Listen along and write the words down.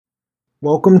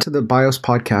Welcome to the BIOS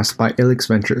podcast by Alix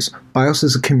Ventures. BIOS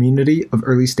is a community of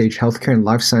early-stage healthcare and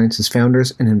life sciences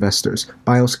founders and investors.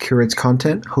 BIOS curates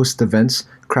content, hosts events,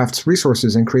 crafts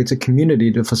resources, and creates a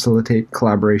community to facilitate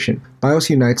collaboration.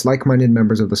 BIOS unites like-minded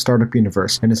members of the startup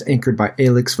universe and is anchored by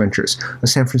Alix Ventures, a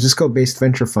San Francisco-based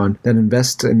venture fund that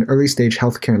invests in early-stage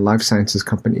healthcare and life sciences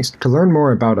companies. To learn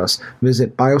more about us,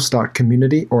 visit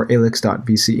bios.community or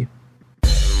alix.vc.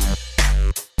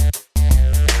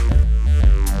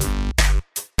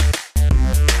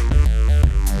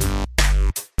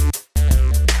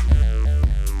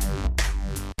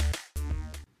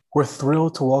 We're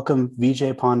thrilled to welcome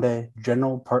Vijay Pandey,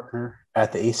 General Partner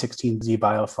at the A16Z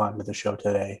Bio Fund, to the show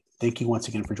today. Thank you once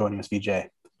again for joining us, Vijay.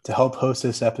 To help host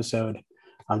this episode,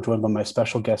 I'm joined by my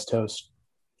special guest host,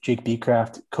 Jake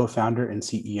Becraft, co-founder and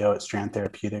CEO at Strand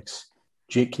Therapeutics.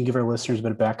 Jake, can you give our listeners a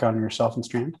bit of background on yourself and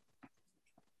Strand?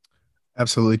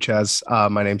 Absolutely, Chaz.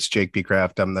 My name's Jake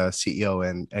Becraft. I'm the CEO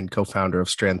and co-founder of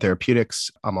Strand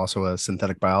Therapeutics. I'm also a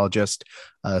synthetic biologist.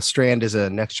 Strand is a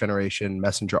next-generation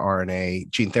messenger RNA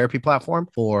gene therapy platform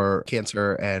for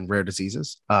cancer and rare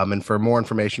diseases. And for more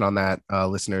information on that,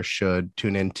 listeners should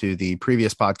tune into the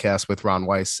previous podcast with Ron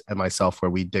Weiss and myself,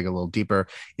 where we dig a little deeper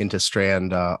into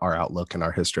Strand, our outlook, and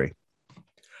our history.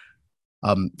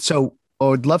 So I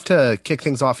would love to kick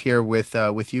things off here with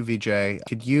you, Vijay.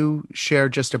 Could you share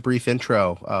just a brief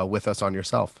intro with us on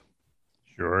yourself?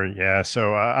 Sure. Yeah.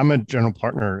 So I'm a general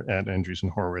partner at Andreessen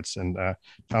Horowitz and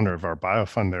founder of our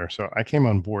biofund there. So I came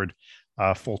on board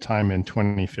full time in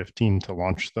 2015 to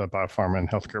launch the biopharma and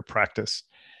healthcare practice.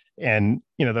 And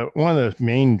one of the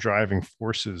main driving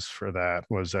forces for that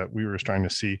was that we were starting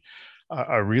to see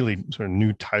a really sort of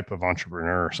new type of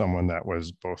entrepreneur, someone that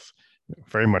was both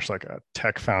very much like a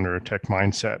tech founder, a tech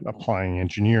mindset, applying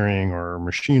engineering or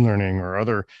machine learning or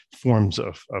other forms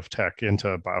of tech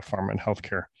into biopharma and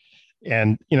healthcare.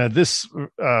 And, this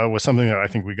was something that I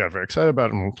think we got very excited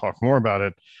about, and we'll talk more about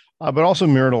it, but also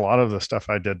mirrored a lot of the stuff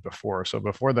I did before. So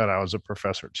before that, I was a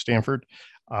professor at Stanford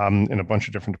in a bunch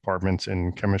of different departments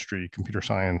in chemistry, computer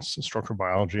science, structural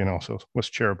biology, and also was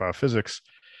chair of biophysics.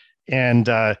 And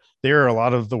there, a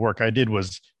lot of the work I did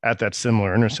was at that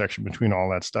similar intersection between all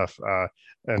that stuff.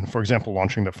 And for example,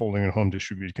 launching the Folding and Home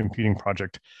Distributed Computing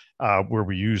project, where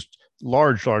we used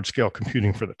large scale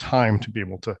computing for the time to be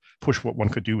able to push what one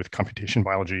could do with computation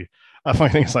biology.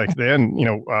 Funny thing is, like then,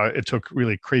 it took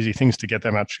really crazy things to get that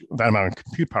amount of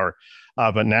compute power.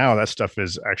 But now that stuff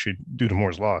is actually, due to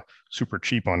Moore's law, super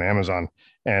cheap on Amazon.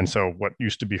 And so what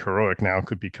used to be heroic now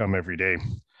could become everyday.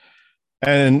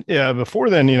 And yeah,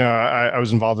 before then, I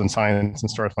was involved in science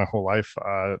and started my whole life,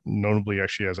 notably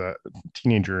actually as a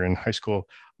teenager in high school,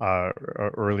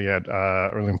 early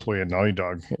employee at Naughty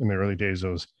Dog. In the early days, it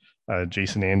was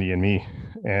Jason, Andy, and me.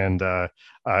 And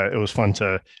it was fun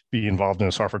to be involved in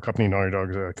a software company. Naughty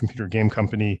Dog is a computer game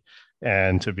company,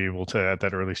 and to be able to, at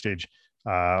that early stage,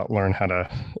 learn how to,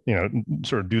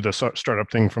 sort of do the startup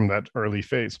thing from that early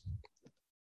phase.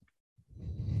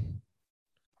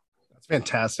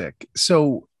 Fantastic.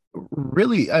 So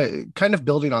really kind of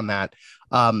building on that,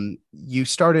 you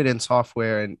started in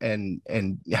software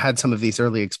and had some of these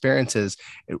early experiences.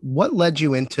 What led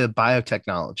you into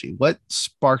biotechnology? What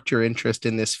sparked your interest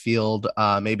in this field,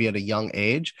 maybe at a young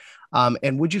age?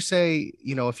 And would you say,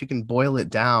 if you can boil it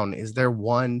down, is there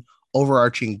one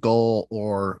overarching goal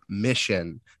or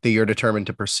mission that you're determined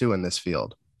to pursue in this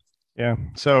field? Yeah.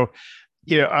 So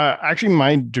actually,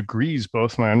 my degrees,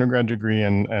 both my undergrad degree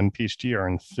and PhD, are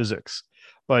in physics.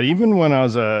 But even when I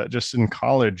was just in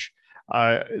college,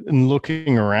 and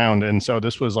looking around, and so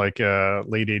this was like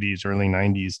late 80s, early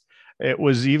 90s, it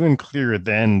was even clearer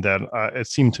then that it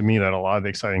seemed to me that a lot of the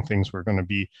exciting things were going to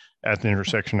be at the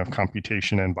intersection of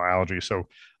computation and biology. So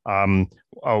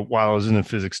while I was in a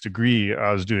physics degree,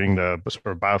 I was doing the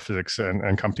sort of biophysics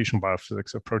and computational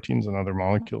biophysics of proteins and other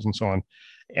molecules and so on.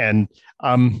 And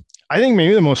I think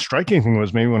maybe the most striking thing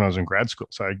was maybe when I was in grad school.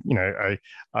 So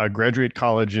I graduate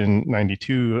college in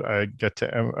 '92. I get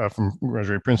to from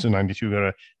graduate Princeton in '92, go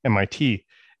to MIT,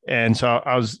 and so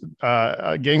I was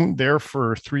getting there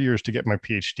for 3 years to get my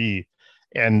PhD.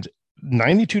 And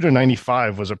 '92 to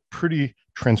 '95 was a pretty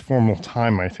transformational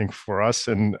time, I think, for us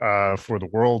and for the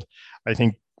world. I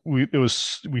think we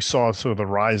saw sort of the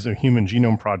rise of the Human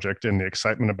Genome Project and the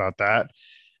excitement about that.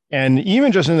 And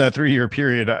even just in that 3-year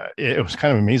period, it was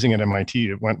kind of amazing at MIT.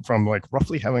 It went from like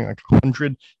roughly having like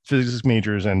 100 physics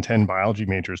majors and 10 biology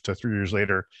majors to 3 years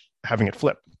later having it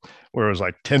flip, where it was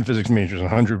like 10 physics majors and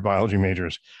 100 biology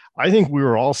majors. I think we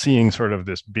were all seeing sort of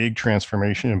this big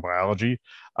transformation in biology,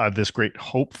 this great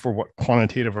hope for what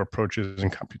quantitative approaches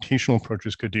and computational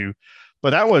approaches could do.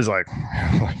 But that was like,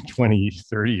 like 20,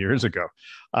 30 years ago.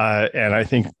 And I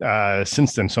think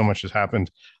since then, so much has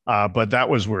happened. But that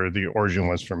was where the origin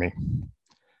was for me.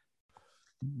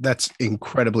 That's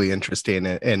incredibly interesting,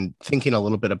 and thinking a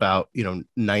little bit about the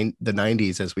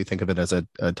 90s as we think of it as a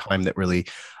time that really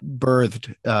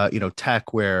birthed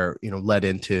tech, where led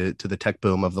into the tech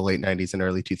boom of the late 90s and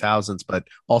early 2000s, but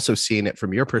also seeing it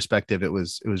from your perspective, it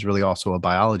was really also a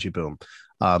biology boom.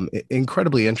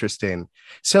 Incredibly interesting.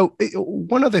 So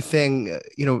one other thing,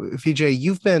 VJ,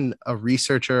 you've been a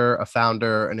researcher, a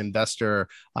founder, an investor,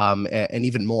 and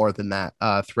even more than that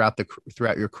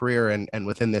throughout your career and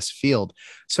within this field.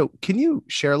 So can you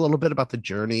share a little bit about the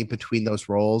journey between those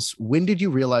roles? When did you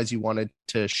realize you wanted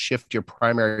to shift your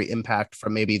primary impact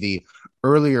from maybe the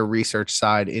earlier research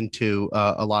side into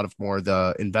a lot of more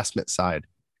the investment side?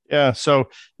 Yeah. So,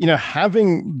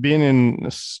 having been in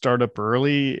a startup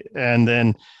early and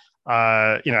then,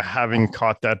 having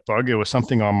caught that bug, it was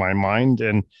something on my mind.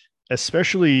 And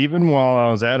especially even while I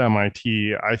was at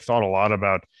MIT, I thought a lot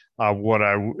about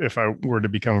if I were to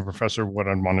become a professor, what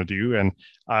I'd want to do. And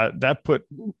that put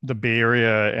the Bay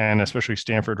Area and especially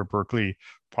Stanford or Berkeley,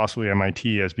 possibly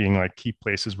MIT, as being like key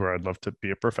places where I'd love to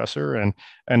be a professor, and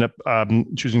end up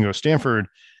choosing to go to Stanford.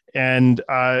 And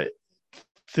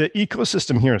the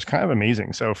ecosystem here is kind of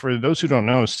amazing. So for those who don't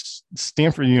know,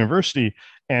 Stanford University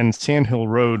and Sand Hill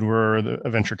Road were the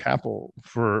venture capital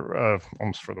for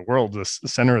almost for the world. This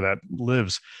center that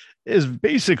lives is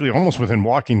basically almost within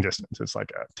walking distance. It's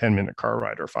like a 10-minute car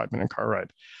ride or 5-minute car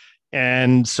ride.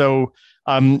 And so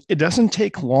it doesn't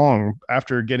take long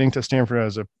after getting to Stanford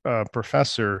as a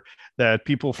professor that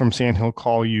people from Sand Hill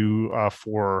call you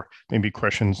for maybe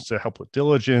questions to help with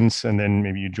diligence. And then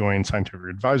maybe you join scientific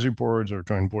advisory boards or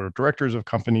join board of directors of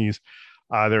companies.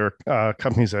 There are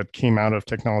companies that came out of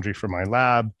technology from my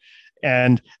lab.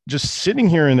 And just sitting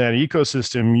here in that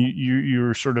ecosystem,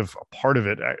 you're sort of a part of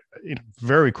it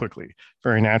very quickly,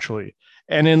 very naturally.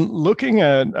 And in looking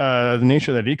at the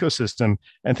nature of that ecosystem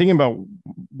and thinking about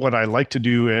what I like to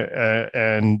do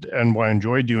and what I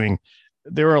enjoy doing,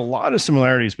 there are a lot of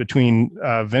similarities between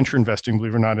venture investing,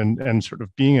 believe it or not, and sort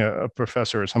of being a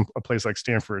professor at a place like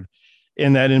Stanford,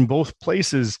 in that in both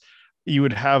places, you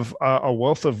would have a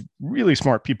wealth of really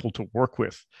smart people to work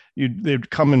with. They'd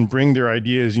come and bring their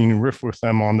ideas, you riff with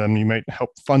them on them. You might help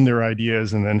fund their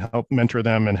ideas and then help mentor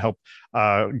them and help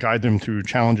guide them through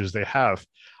challenges they have.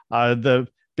 The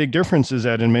big difference is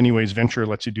that in many ways, venture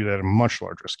lets you do that at a much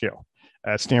larger scale.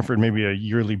 At Stanford, maybe a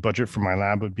yearly budget for my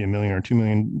lab would be $1 million or $2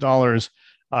 million.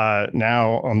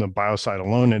 Now on the bio side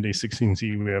alone at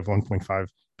A16Z, we have $1.5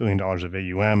 billion of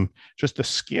AUM. Just the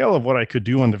scale of what I could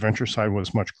do on the venture side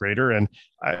was much greater. And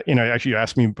actually you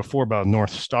asked me before about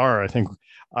North Star. I think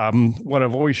what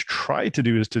I've always tried to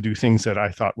do is to do things that I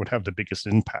thought would have the biggest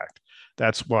impact.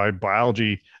 That's why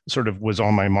biology sort of was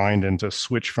on my mind, and to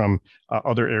switch from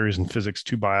other areas in physics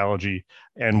to biology,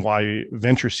 and why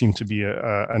venture seemed to be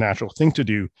a natural thing to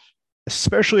do,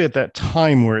 especially at that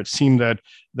time where it seemed that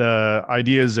the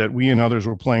ideas that we and others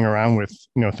were playing around with,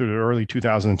 through the early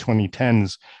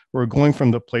 2010s, were going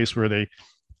from the place where they,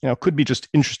 could be just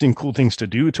interesting, cool things to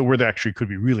do to where they actually could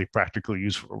be really practically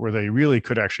useful, where they really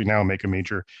could actually now make a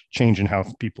major change in how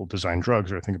people design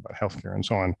drugs or think about healthcare and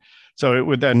so on. So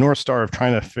with that North Star of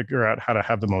trying to figure out how to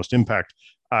have the most impact,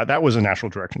 that was a natural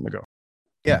direction to go.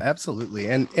 Yeah, absolutely.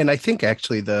 And I think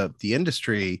actually the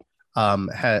industry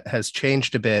has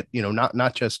changed a bit,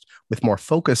 not just with more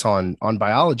focus on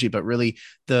biology, but really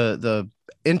the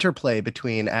interplay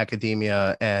between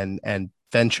academia and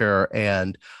venture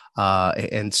and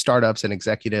startups and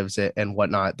executives and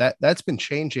whatnot. That's been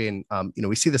changing.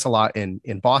 We see this a lot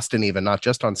in Boston, even not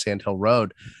just on Sand Hill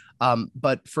Road.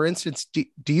 But for instance,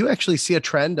 do you actually see a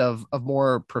trend of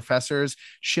more professors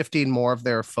shifting more of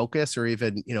their focus, or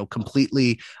even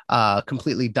completely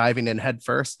diving in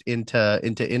headfirst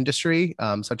into industry,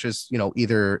 such as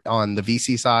either on the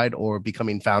VC side or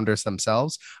becoming founders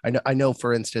themselves? I know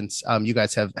for instance, you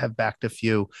guys have backed a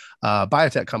few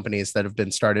biotech companies that have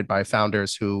been started by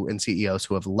founders and CEOs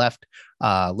who have left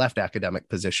academic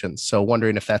positions. So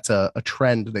wondering if that's a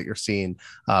trend that you're seeing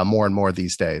more and more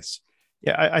these days.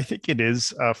 Yeah, I think it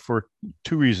is for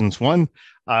two reasons. One,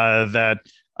 that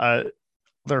there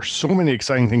are so many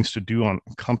exciting things to do on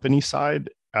the company side.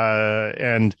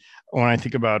 And when I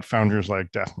think about founders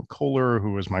like Daphne Koller,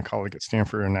 who was my colleague at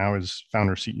Stanford and now is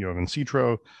founder, CEO of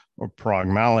Incitro, or Parag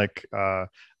Malik,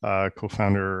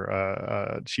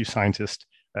 co-founder, chief scientist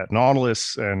at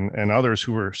Nautilus, and others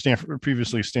who were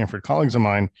previously Stanford colleagues of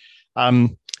mine,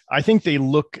 I think they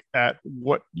look at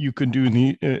what you could do in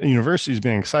the universities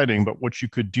being exciting, but what you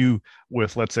could do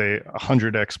with, let's say,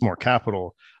 100x more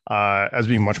capital as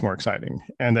being much more exciting,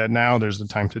 and that now there's the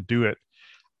time to do it.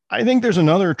 I think there's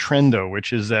another trend, though,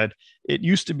 which is that it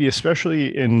used to be,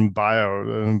 especially in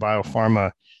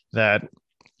biopharma, that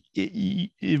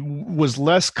it was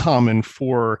less common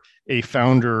for a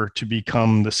founder to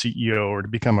become the CEO or to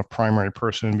become a primary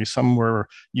person and be somewhere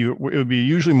it would be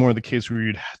usually more the case where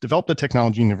you'd develop the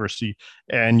technology university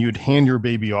and you'd hand your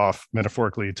baby off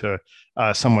metaphorically to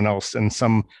someone else, and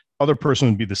some other person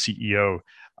would be the CEO.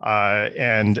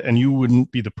 And you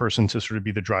wouldn't be the person to sort of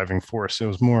be the driving force. It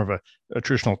was more of a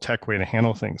traditional tech way to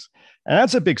handle things. And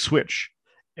that's a big switch.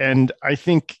 And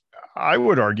I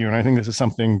would argue, and I think this is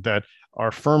something that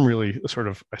our firm really sort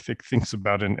of, I think, thinks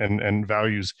about and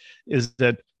values, is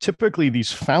that typically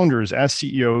these founders as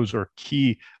CEOs or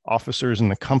key officers in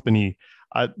the company,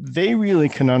 they really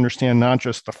can understand not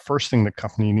just the first thing the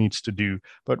company needs to do,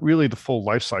 but really the full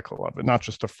life cycle of it, not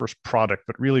just the first product,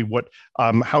 but really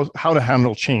how to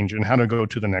handle change and how to go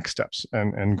to the next steps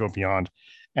and go beyond.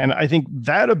 And I think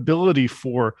that ability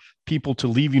for people to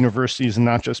leave universities and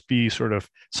not just be sort of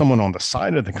someone on the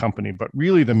side of the company, but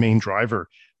really the main driver,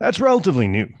 that's relatively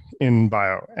new in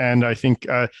bio. And I think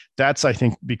that's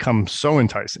become so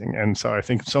enticing. And so I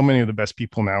think so many of the best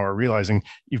people now are realizing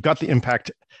you've got the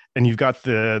impact and you've got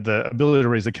the ability to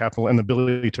raise the capital and the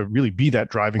ability to really be that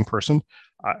driving person.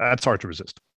 That's hard to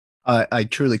resist. I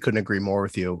truly couldn't agree more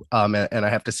with you. And I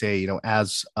have to say,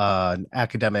 as an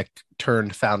academic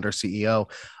turned founder CEO,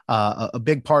 a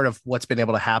big part of what's been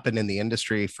able to happen in the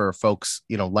industry for folks,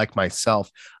 like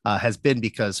myself, has been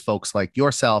because folks like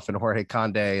yourself and Jorge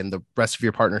Conde and the rest of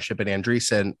your partnership at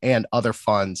Andreessen and other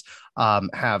funds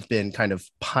have been kind of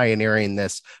pioneering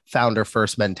this founder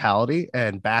first mentality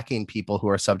and backing people who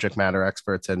are subject matter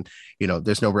experts. And,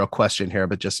 there's no real question here,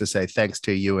 but just to say thanks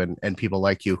to you and people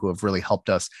like you who have really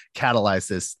helped us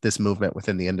catalyze this movement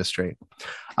within the industry.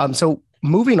 So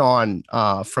moving on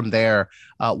from there,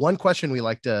 one question we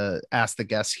like to ask the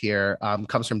guests here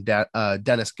comes from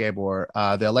Dennis Gabor,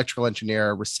 the electrical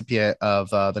engineer recipient of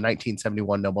the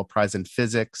 1971 Nobel Prize in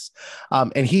Physics.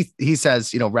 And he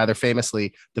says, rather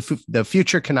famously, the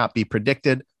future cannot be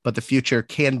predicted, but the future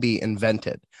can be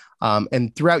invented.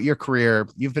 And throughout your career,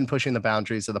 you've been pushing the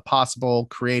boundaries of the possible,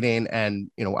 creating and,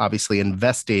 obviously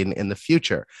investing in the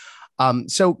future.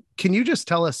 So can you just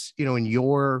tell us,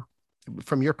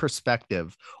 from your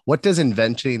perspective, what does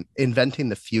inventing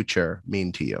the future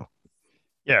mean to you?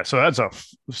 Yeah, so that's a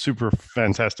super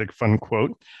fantastic, fun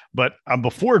quote. But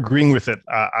before agreeing with it,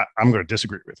 I'm going to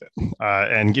disagree with it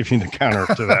and give you the counter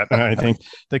to that. And I think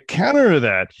the counter to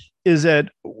that is that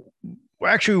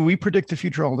actually we predict the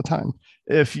future all the time.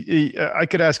 If I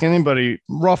could ask anybody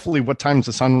roughly what time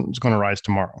the sun is going to rise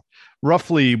tomorrow,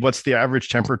 roughly what's the average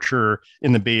temperature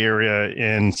in the Bay Area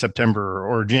in September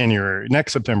or January,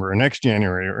 next September or next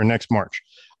January or next March.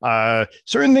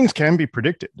 Certain things can be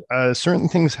predicted. Certain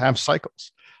things have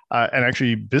cycles. And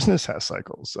actually business has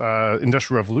cycles.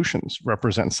 Industrial revolutions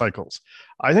represent cycles.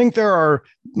 I think there are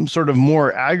sort of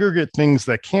more aggregate things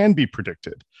that can be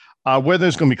predicted. Whether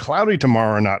it's going to be cloudy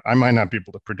tomorrow or not, I might not be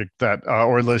able to predict that,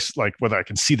 or at least like whether I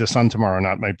can see the sun tomorrow or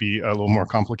not might be a little more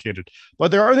complicated.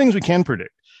 But there are things we can predict.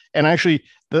 And actually,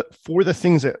 for the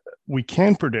things that we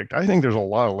can predict, I think there's a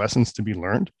lot of lessons to be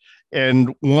learned.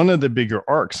 And one of the bigger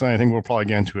arcs, and I think we'll probably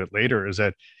get into it later, is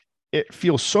that it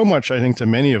feels so much, I think, to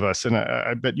many of us, and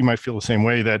I bet you might feel the same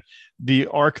way, that the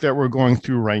arc that we're going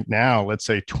through right now, let's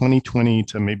say 2020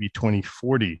 to maybe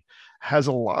 2040, has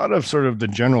a lot of sort of the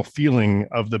general feeling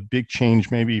of the big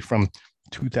change, maybe from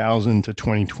 2000 to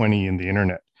 2020 in the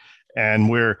internet, and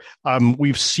where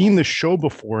we've seen the show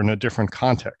before in a different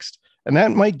context. And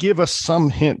that might give us some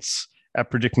hints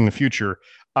at predicting the future.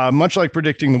 Much like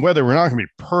predicting the weather, we're not going to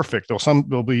be perfect.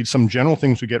 There'll be some general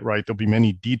things we get right. There'll be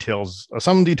many details.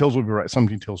 Some details will be right. Some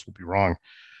details will be wrong.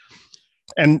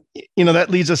 And, that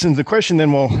leads us into the question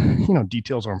then, well,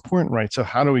 details are important, right? So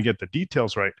how do we get the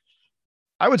details right?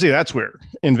 I would say that's where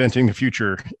inventing the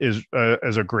future is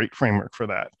a great framework for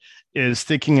that, is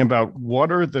thinking about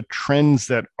what are the trends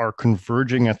that are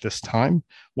converging at this time?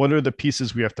 What are the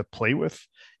pieces we have to play with?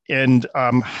 And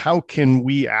how can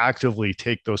we actively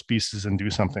take those pieces and do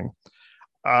something?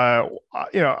 I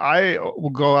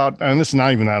will go out, and this is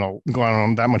not even that I'll go out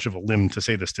on that much of a limb to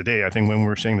say this today. I think when we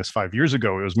were saying this 5 years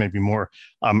ago, it was maybe more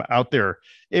out there.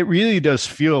 It really does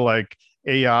feel like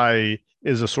AI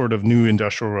is a sort of new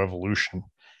industrial revolution.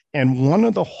 And one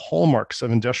of the hallmarks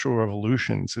of industrial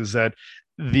revolutions is that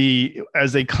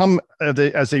as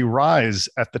they rise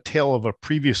at the tail of a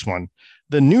previous one,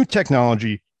 the new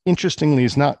technology, interestingly,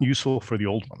 is not useful for the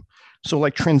old one. So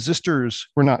like transistors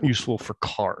were not useful for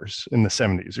cars in the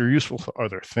 70s. They're useful for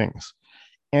other things.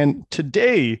 And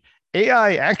today,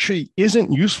 AI actually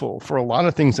isn't useful for a lot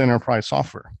of things in enterprise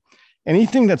software.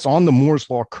 Anything that's on the Moore's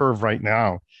Law curve right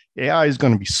now, AI is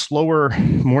going to be slower,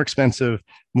 more expensive,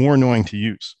 more annoying to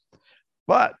use.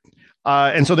 But,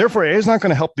 and so therefore, AI is not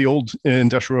going to help the old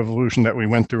industrial revolution that we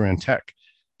went through in tech.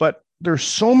 But there's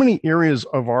so many areas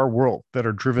of our world that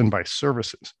are driven by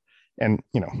services. And,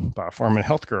 biopharma and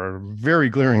healthcare are a very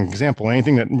glaring example.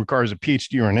 Anything that requires a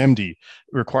PhD or an MD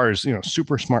requires,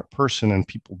 super smart person and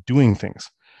people doing things.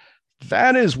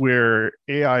 That is where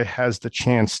AI has the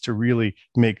chance to really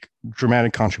make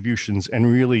dramatic contributions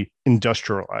and really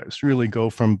industrialize, really go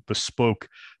from bespoke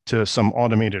to some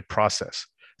automated process.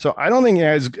 So I don't think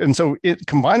AI is, and so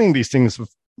combining these things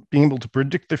with being able to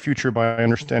predict the future by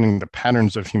understanding the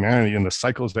patterns of humanity and the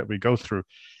cycles that we go through,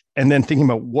 and then thinking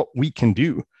about what we can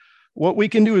do. What we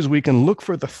can do is we can look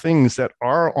for the things that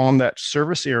are on that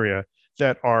service area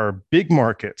that are big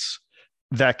markets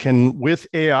that can, with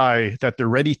AI, that they're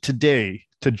ready today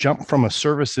to jump from a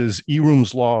services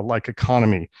Eroom's law-like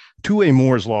economy to a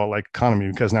Moore's law-like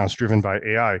economy, because now it's driven by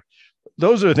AI.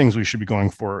 Those are the things we should be going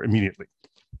for immediately.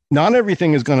 Not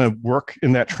everything is going to work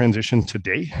in that transition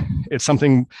today. It's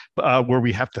something where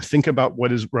we have to think about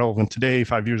what is relevant today,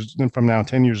 5 years from now,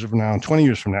 10 years from now, 20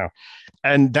 years from now.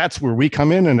 And that's where we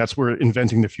come in, and that's where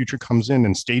inventing the future comes in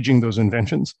and staging those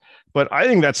inventions. But I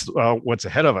think that's what's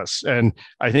ahead of us. And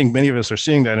I think many of us are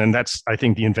seeing that. And that's, I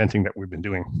think, the inventing that we've been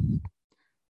doing.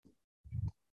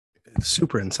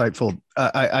 Super insightful.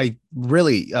 I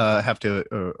really have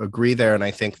to agree there. And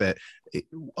I think that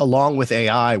along with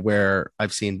AI, where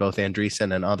I've seen both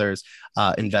Andreessen and others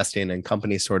investing in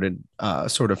companies sort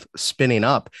of spinning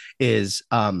up, is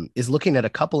looking at a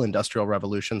couple industrial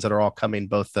revolutions that are all coming,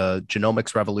 both the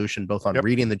genomics revolution, both on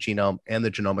reading the genome, and the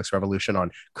genomics revolution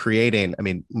on creating. I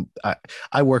mean,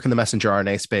 I work in the messenger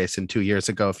RNA space, and 2 years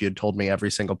ago, if you had told me every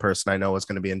single person I know was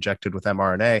going to be injected with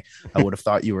mRNA, I would have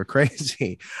thought you were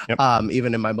crazy,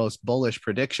 even in my most bullish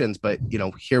predictions. But,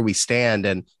 here we stand,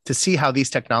 and to see how these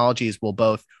technologies will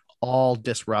both all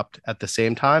disrupt at the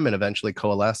same time and eventually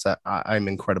coalesce, I'm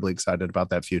incredibly excited about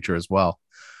that future as well.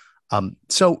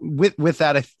 So with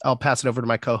that, I'll pass it over to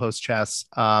my co-host Chas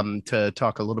to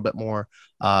talk a little bit more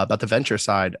about the venture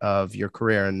side of your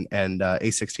career and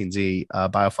A16Z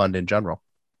Biofund in general.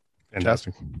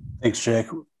 Fantastic. Thanks, Jake.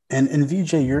 And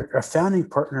Vijay, you're a founding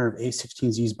partner of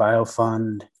A16Z's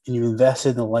Biofund, and you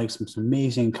invested in the likes of some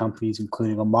amazing companies,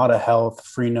 including Omada Health,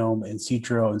 Freenome,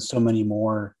 Incitro, and so many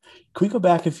more. Can we go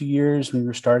back a few years when you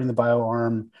were starting the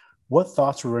BioArm? What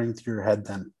thoughts were running through your head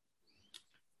then?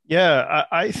 Yeah,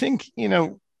 I think,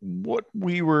 what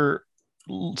we were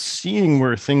seeing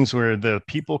were things where the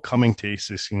people coming to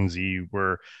A16Z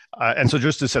were, and so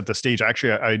just to set the stage,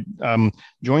 actually, I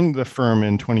joined the firm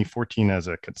in 2014 as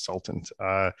a consultant.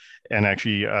 And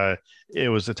actually, it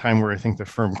was a time where I think the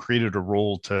firm created a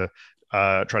role to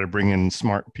try to bring in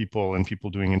smart people and people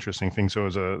doing interesting things. So it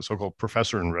was a so-called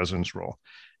professor in residence role.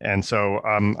 And so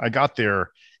I got there,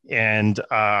 and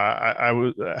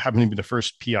I happened to be the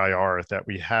first PIR that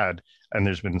we had. And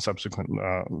there's been subsequent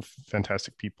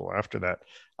fantastic people after that.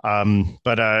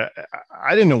 But I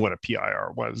didn't know what a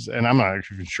PIR was. And I'm not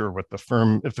actually sure what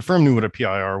if the firm knew what a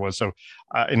PIR was. So,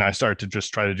 I started to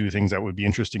just try to do things that would be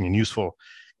interesting and useful,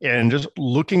 and just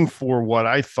looking for what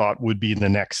I thought would be the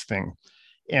next thing.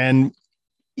 And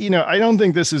I don't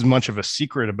think this is much of a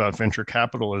secret about venture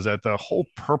capital, is that the whole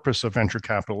purpose of venture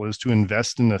capital is to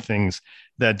invest in the things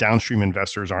that downstream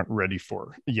investors aren't ready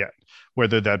for yet,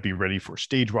 whether that be ready for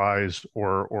stage-wise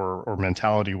or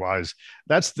mentality-wise.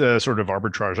 That's the sort of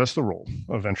arbitrage. That's the role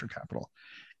of venture capital.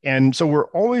 And so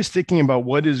we're always thinking about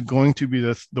what is going to be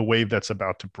the wave that's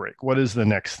about to break. What is the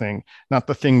next thing? Not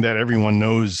the thing that everyone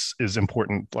knows is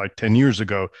important like 10 years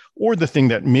ago, or the thing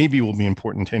that maybe will be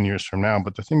important 10 years from now,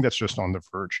 but the thing that's just on the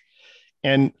verge.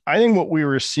 And I think what we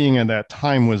were seeing at that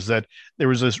time was that there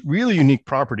was this really unique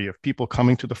property of people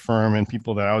coming to the firm and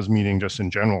people that I was meeting just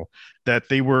in general, that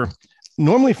they were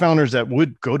normally founders that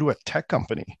would go to a tech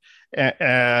company.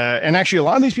 And actually, a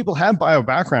lot of these people have bio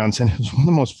backgrounds, and it was one of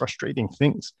the most frustrating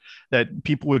things that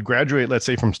people would graduate, let's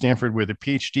say, from Stanford with a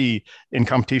PhD in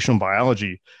computational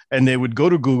biology, and they would go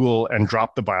to Google and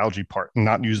drop the biology part and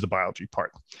not use the biology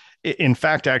part. In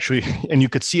fact, actually, and you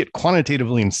could see it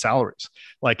quantitatively in salaries,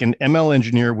 like an ML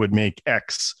engineer would make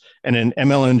X, and an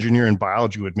ML engineer in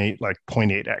biology would make like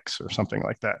 0.8X or something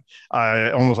like that,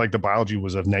 almost like the biology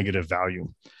was of negative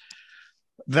value.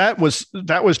 That was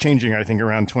changing, I think,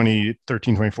 around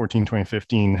 2013, 2014,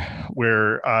 2015,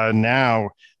 where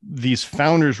now these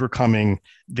founders were coming.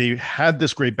 They had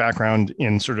this great background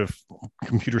in sort of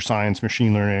computer science,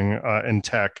 machine learning, and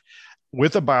tech,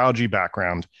 with a biology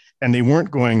background. and they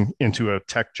weren't going into a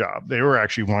tech job. They were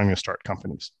actually wanting to start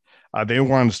companies. They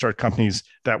wanted to start companies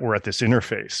that were at this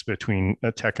interface between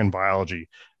tech and biology.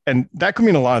 And that could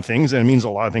mean a lot of things, and it means a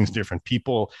lot of things to different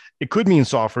people. It could mean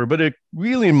software, but it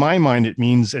really, in my mind, it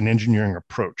means an engineering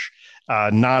approach,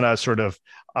 not a sort of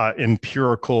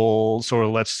empirical, sort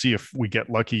of let's see if we get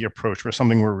lucky approach, but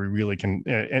something where we really can,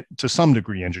 to some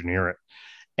degree, engineer it.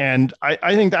 And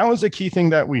I think that was the key thing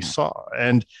that we saw.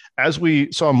 And as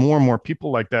we saw more and more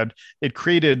people like that, it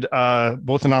created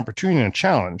both an opportunity and a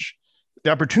challenge.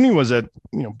 The opportunity was that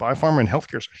biopharma and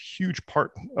healthcare is a huge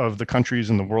part of the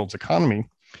country's and the world's economy.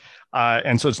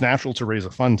 And so it's natural to raise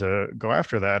a fund to go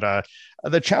after that.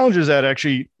 The challenge is that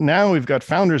actually now we've got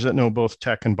founders that know both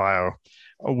tech and bio.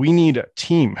 We need a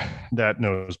team that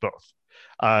knows both.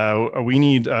 We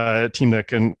need a team that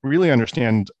can really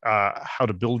understand how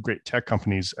to build great tech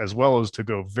companies, as well as to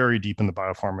go very deep in the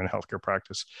biopharma and healthcare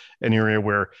practice, an area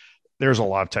where there's a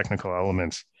lot of technical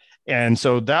elements. And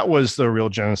so that was the real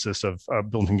genesis of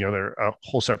building together a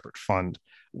whole separate fund,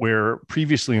 where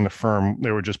previously in the firm,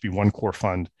 there would just be one core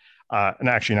fund. And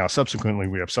actually now subsequently,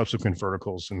 we have subsequent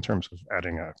verticals in terms of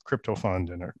adding a crypto fund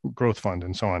and a growth fund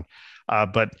and so on.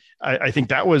 But I think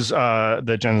that was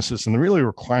the genesis and the really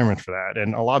requirement for that.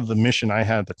 And a lot of the mission I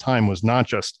had at the time was not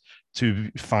just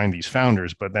to find these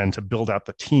founders, but then to build out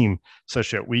the team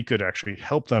such that we could actually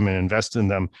help them and invest in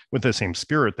them with the same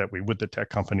spirit that we would the tech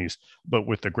companies, but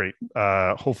with the great,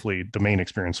 hopefully, domain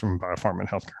experience from biopharma and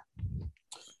healthcare.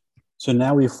 So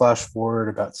now we flash forward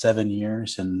about 7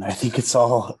 years, and I think it's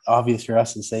all obvious for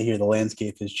us to say here the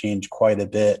landscape has changed quite a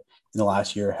bit in the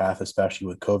last year and a half, especially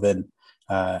with COVID.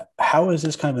 How has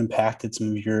this kind of impacted some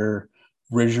of your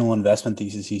original investment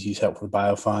theses you set for the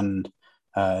BioFund?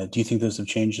 Do you think those have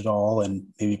changed at all? And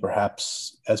maybe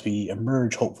perhaps as we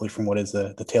emerge, hopefully, from what is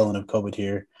the tail end of COVID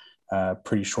here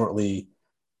pretty shortly,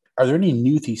 are there any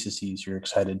new theses you're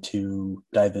excited to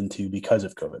dive into because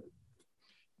of COVID?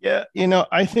 Yeah,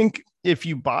 I think if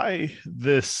you buy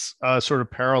this sort of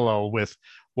parallel with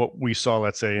what we saw,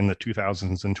 let's say, in the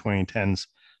 2000s and 2010s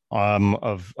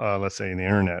of, let's say, the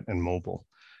internet and mobile,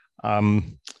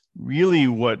 really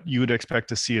what you would expect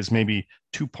to see is maybe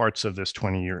two parts of this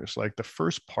 20 years. Like the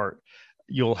first part,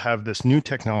 you'll have this new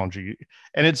technology,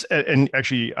 and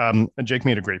actually, Jake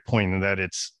made a great point in that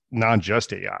it's not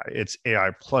just AI, it's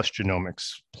AI plus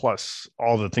genomics, plus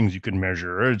all the things you can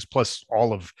measure, it's plus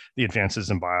all of the advances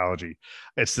in biology.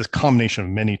 It's this combination of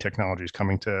many technologies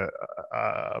coming to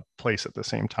place at the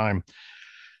same time.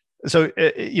 So,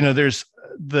 there's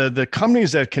the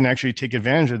companies that can actually take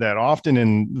advantage of that often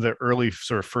in the early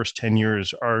sort of first 10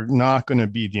 years are not going to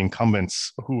be the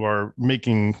incumbents who are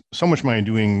making so much money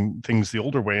doing things the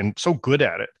older way and so good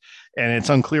at it. And it's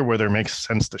unclear whether it makes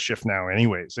sense to shift now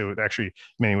anyways. It would actually, in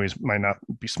many ways, might not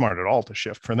be smart at all to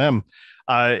shift for them.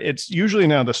 It's usually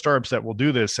now the startups that will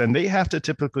do this, and they have to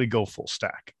typically go full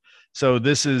stack. So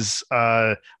this is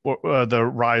the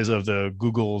rise of the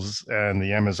Googles and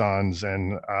the Amazons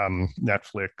and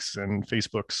Netflix and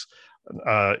Facebooks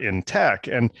in tech.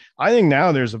 And I think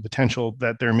now there's a potential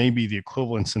that there may be the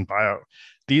equivalents in bio.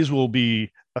 These will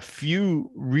be a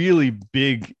few really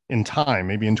big in time,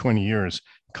 maybe in 20 years,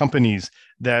 companies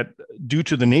that, due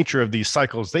to the nature of these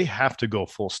cycles, they have to go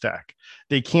full stack.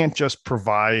 They can't just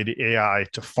provide AI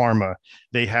to pharma.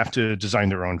 They have to design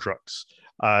their own drugs.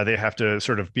 They have to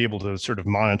sort of be able to sort of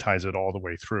monetize it all the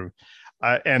way through.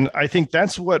 And I think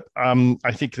that's what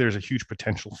I think there's a huge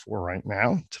potential for right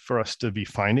now for us to be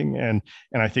finding. And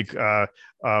I think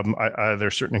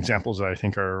there's certain examples that I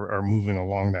think are moving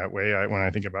along that way. When I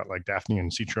think about like Daphne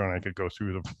and Citro, and I could go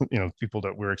through the people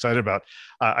that we're excited about,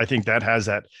 I think that has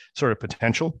that sort of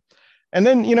potential. And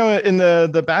then, in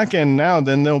the back end now,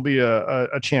 then there'll be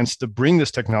a chance to bring this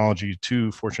technology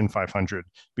to Fortune 500,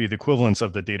 be the equivalents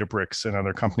of the Databricks and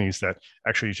other companies that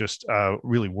actually just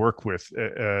really work with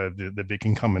the big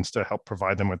incumbents to help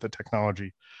provide them with the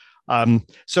technology.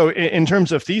 So in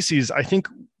terms of theses, I think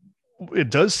it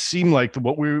does seem like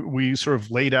what we sort of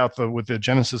laid out with the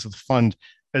genesis of the fund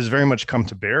has very much come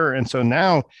to bear. And so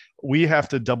now we have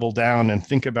to double down and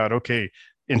think about, okay,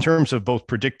 in terms of both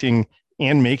predicting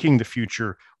and making the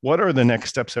future, what are the next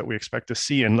steps that we expect to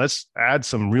see? And let's add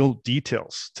some real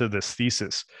details to this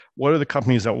thesis. What are the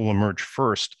companies that will emerge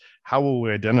first? How will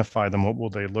we identify them? What will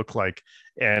they look like?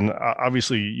 And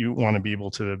obviously, you want to be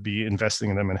able to be investing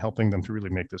in them and helping them to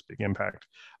really make this big impact.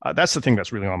 That's the thing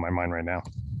that's really on my mind right now.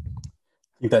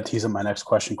 I think that tees up my next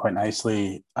question quite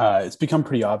nicely. It's become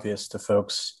pretty obvious to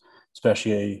folks,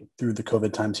 especially through the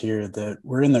COVID times here, that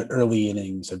we're in the early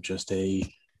innings of just a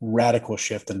radical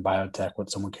shift in biotech, what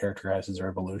someone characterizes as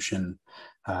revolution.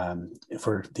 If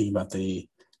we're thinking about the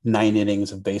 9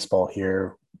 innings of baseball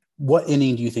here, what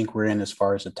inning do you think we're in as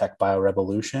far as the tech bio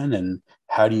revolution, and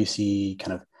how do you see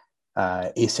kind of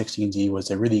A16Z was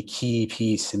a really key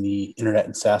piece in the internet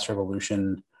and SaaS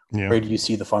revolution? Yeah. Where do you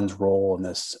see the fund's role in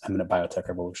this eminent biotech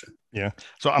revolution? Yeah.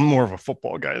 So I'm more of a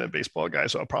football guy than a baseball guy.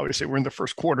 So I'll probably say we're in the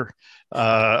first quarter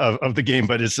of the game,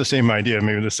 but it's the same idea,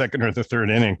 maybe the second or the third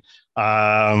inning,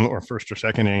 or first or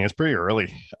second inning. It's pretty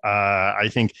early. I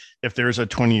think if there's a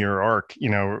 20-year arc,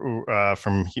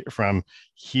 from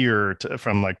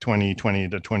like 2020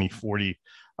 to 2040,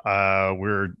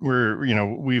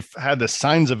 we've had the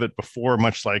signs of it before,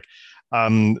 much like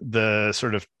the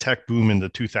sort of tech boom in the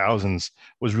 2000s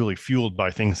was really fueled by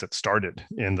things that started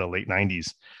in the late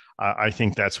 90s. I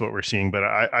think that's what we're seeing, but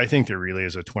I think there really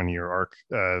is a 20-year arc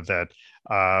that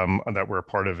we're a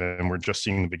part of, and we're just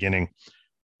seeing the beginning.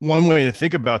 One way to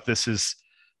think about this is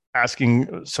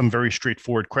asking some very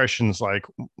straightforward questions like,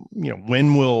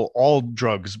 when will all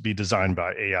drugs be designed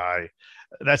by AI?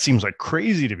 That seems like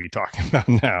crazy to be talking about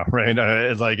now, right?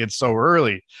 It's so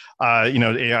early.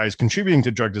 AI is contributing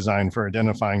to drug design for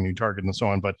identifying new targets and so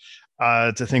on. But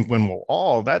to think when will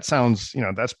all, that sounds,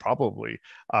 that's probably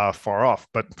far off.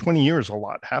 But 20 years, a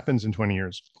lot happens in 20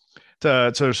 years.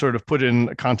 To sort of put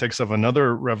in context of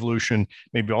another revolution,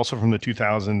 maybe also from the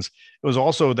 2000s, it was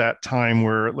also that time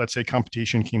where, let's say,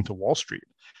 computation came to Wall Street.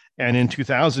 And in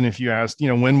 2000, if you asked,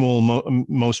 when will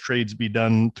most trades be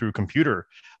done through computer?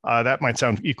 That might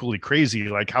sound equally crazy.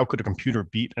 Like, how could a computer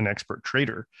beat an expert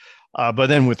trader? But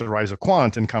then with the rise of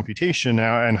quant and computation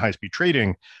now and high-speed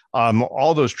trading,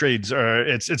 all those trades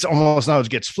it's almost now it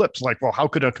gets flipped. Like, well, how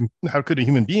could a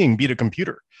human being beat a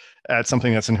computer at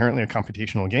something that's inherently a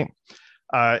computational game?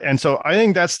 And so I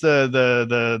think that's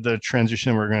the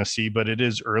transition we're going to see, but it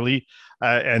is early,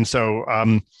 and so.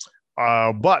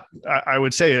 But I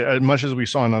would say, as much as we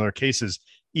saw in other cases,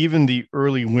 even the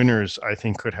early winners, I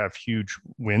think, could have huge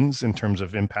wins in terms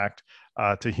of impact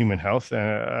to human health.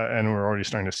 And we're already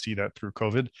starting to see that through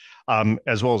COVID,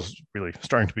 as well as really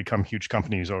starting to become huge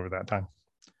companies over that time.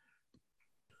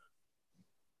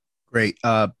 Great.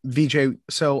 Vijay,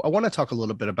 so I want to talk a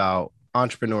little bit about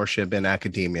entrepreneurship in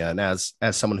academia. And as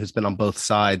someone who's been on both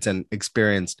sides and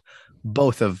experienced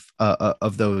both of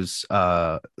those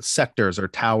sectors or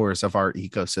towers of our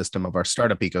ecosystem, of our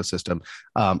startup ecosystem,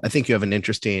 I think you have an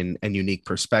interesting and unique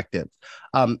perspective.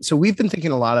 So we've been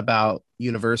thinking a lot about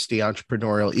university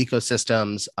entrepreneurial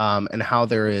ecosystems and how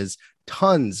there is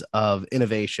tons of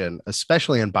innovation,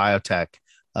 especially in biotech,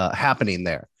 happening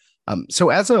there. So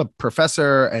as a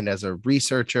professor and as a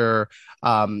researcher,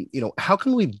 how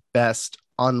can we best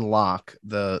unlock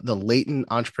the latent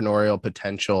entrepreneurial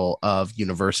potential of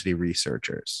university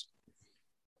researchers?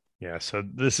 Yeah, so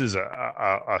this is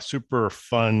a super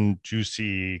fun,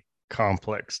 juicy,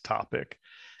 complex topic.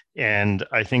 And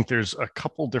I think there's a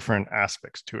couple different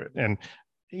aspects to it. And,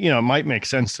 it might make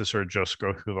sense to sort of just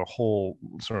go through the whole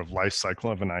sort of life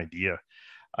cycle of an idea.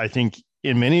 I think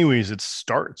in many ways, it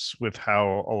starts with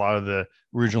how a lot of the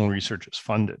original research is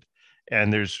funded.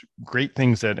 And there's great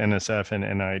things that NSF and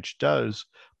NIH does,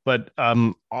 but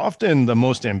often the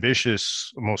most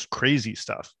ambitious, most crazy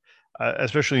stuff,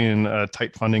 especially in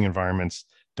tight funding environments,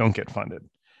 don't get funded.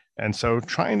 And so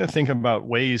trying to think about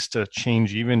ways to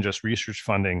change even just research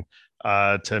funding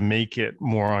to make it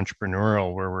more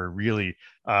entrepreneurial, where we're really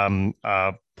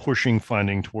pushing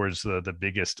funding towards the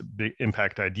biggest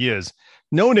impact ideas,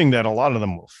 noting that a lot of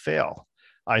them will fail,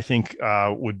 I think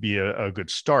would be a good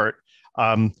start.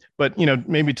 But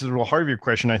maybe to the real heart of your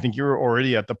question, I think you're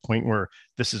already at the point where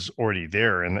this is already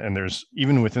there, and there's,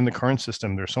 even within the current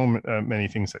system, there's so many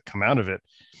things that come out of it.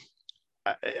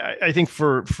 I think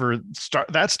for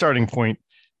that starting point,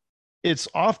 it's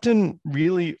often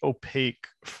really opaque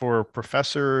for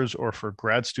professors or for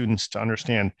grad students to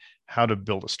understand how to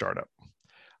build a startup.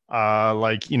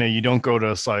 You don't go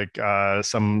to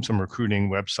some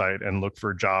recruiting website and look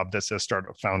for a job that says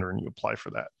startup founder and you apply for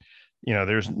that.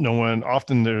 There's no one,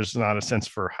 often there's not a sense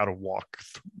for how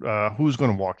to who's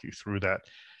going to walk you through that.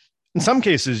 In some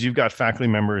cases, you've got faculty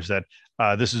members that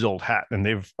this is old hat, and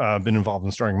they've been involved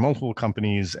in starting multiple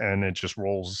companies, and it just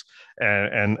rolls,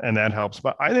 and that helps.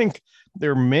 But I think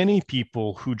there are many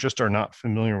people who just are not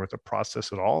familiar with the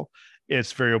process at all.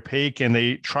 It's very opaque, and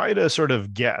they try to sort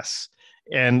of guess.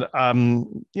 And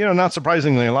not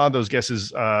surprisingly, a lot of those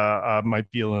guesses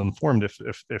might be ill-informed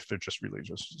if they're just really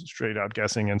just straight out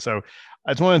guessing. And so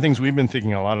it's one of the things we've been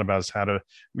thinking a lot about, is how to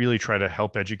really try to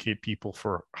help educate people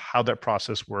for how that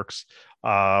process works,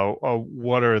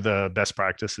 what are the best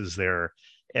practices there,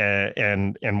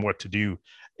 and what to do.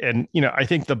 And I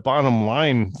think the bottom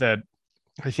line that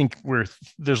I think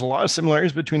there's a lot of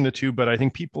similarities between the two, but I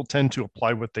think people tend to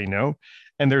apply what they know.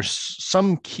 And there's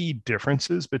some key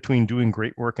differences between doing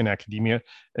great work in academia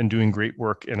and doing great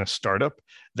work in a startup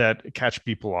that catch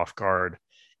people off guard.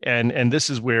 And this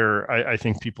is where I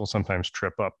think people sometimes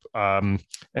trip up.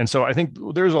 And so I think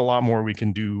there's a lot more we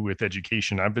can do with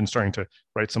education. I've been starting to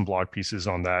write some blog pieces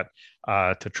on that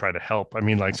to try to help. I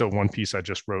mean, like, so one piece I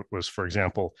just wrote was, for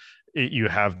example, you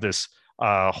have this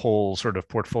whole sort of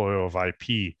portfolio of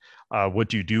IP. What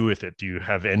do you do with it? Do you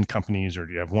have end companies, or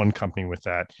do you have one company with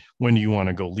that? When do you want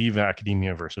to go leave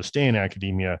academia versus stay in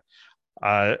academia?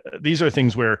 These are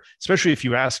things where, especially if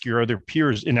you ask your other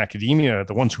peers in academia,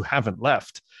 the ones who haven't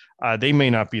left, they may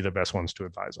not be the best ones to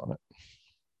advise on it.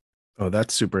 Oh,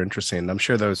 that's super interesting. I'm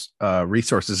sure those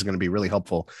resources are going to be really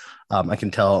helpful. I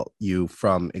can tell you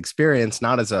from experience,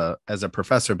 not as a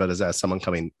professor, but as someone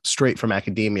coming straight from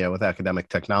academia with academic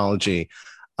technology.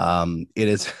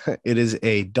 It is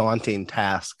a daunting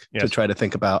task to try to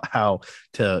think about how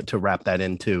to wrap that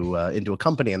into a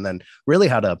company, and then really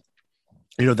how to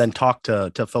then talk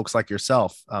to folks like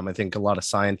yourself. I think a lot of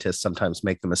scientists sometimes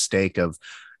make the mistake of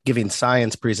giving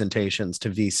science presentations to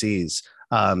VCs.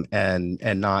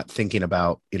 And not thinking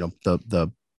about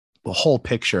the whole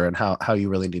picture and how you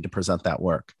really need to present that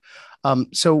work.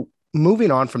 So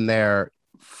moving on from there,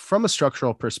 from a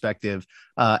structural perspective,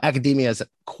 academia is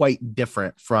quite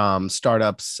different from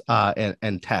startups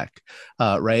and tech,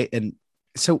 right? And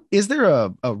so, is there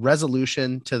a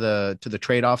resolution to the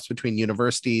trade-offs between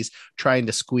universities trying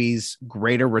to squeeze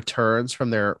greater returns from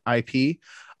their IP?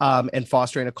 And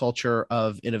fostering a culture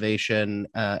of innovation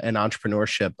and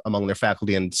entrepreneurship among their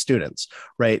faculty and students,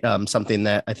 right? Something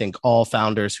that I think all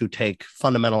founders who take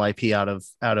fundamental IP out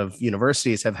of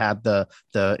universities have had the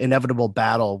inevitable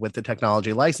battle with the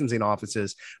technology licensing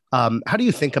offices. How do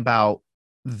you think about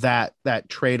that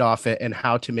trade-off and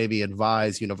how to maybe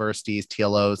advise universities,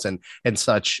 TLOs, and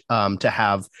such to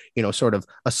have sort of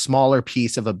a smaller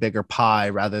piece of a bigger pie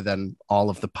rather than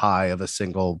all of the pie of a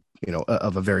single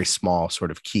of a very small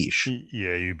sort of quiche?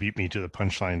 Yeah, you beat me to the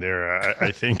punchline there.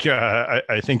 I think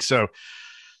I think so.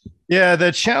 Yeah,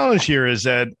 the challenge here is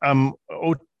that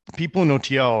people in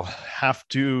OTL have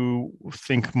to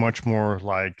think much more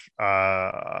like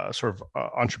sort of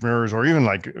entrepreneurs, or even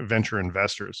like venture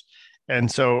investors. And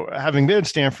so, having been at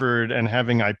Stanford and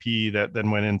having IP that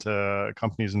then went into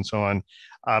companies and so on,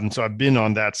 so I've been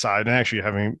on that side, and actually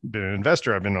having been an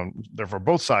investor, I've been on there for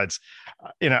both sides.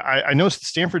 I know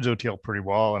Stanford's OTL pretty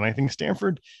well, and I think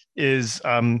Stanford is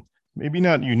maybe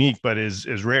not unique, but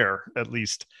is rare, at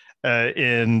least,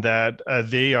 in that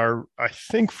they are, I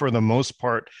think, for the most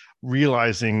part,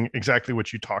 realizing exactly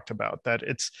what you talked about, that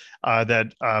it's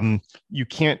that you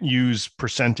can't use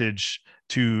percentage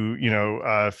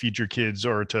to feed your kids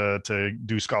or to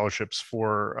do scholarships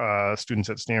for students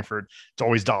at Stanford. It's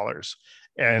always dollars,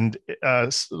 and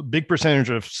big percentage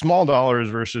of small dollars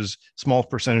versus small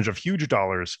percentage of huge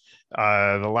dollars.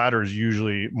 The latter is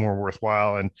usually more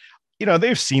worthwhile. And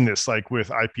they've seen this, like with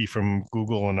IP from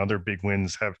Google, and other big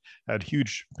wins have had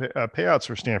huge payouts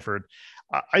for Stanford.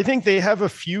 I think they have a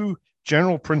few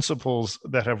general principles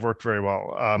that have worked very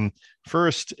well.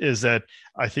 First is that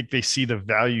I think they see the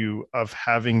value of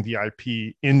having the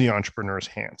IP in the entrepreneur's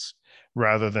hands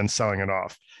rather than selling it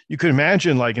off. You could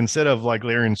imagine, like, instead of like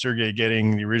Larry and Sergey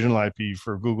getting the original IP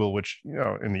for Google, which,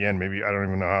 in the end, maybe, I don't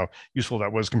even know how useful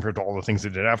that was compared to all the things they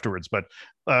did afterwards. But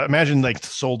imagine like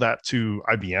sold that to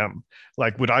IBM.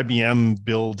 Like, would IBM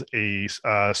build a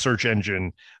search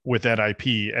engine with that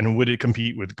IP, and would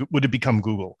it become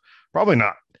Google? Probably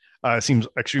not. It seems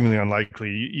extremely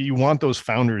unlikely. You want those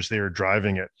founders there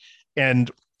driving it. And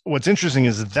what's interesting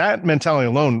is that mentality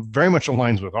alone very much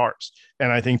aligns with ours.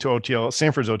 And I think, to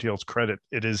Stanford's OTL's credit,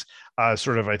 it is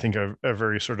sort of, I think, a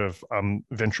very sort of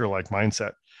venture-like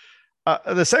mindset.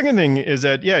 The second thing is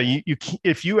that,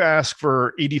 if you ask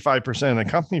for 85% of the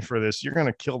company for this, you're going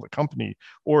to kill the company,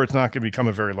 or it's not going to become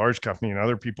a very large company, and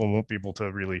other people won't be able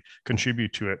to really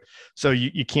contribute to it. So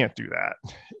you can't do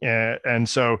that. And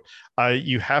so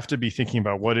you have to be thinking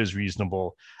about what is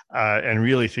reasonable, and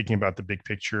really thinking about the big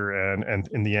picture. And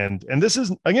in the end, and this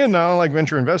is, again, not like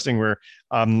venture investing, where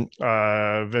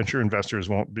venture investors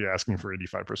won't be asking for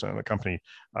 85% of the company.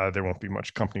 There won't be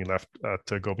much company left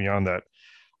to go beyond that.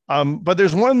 But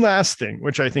there's one last thing,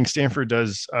 which I think Stanford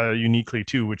does uniquely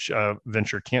too, which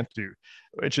venture can't do,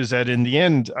 which is that in the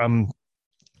end,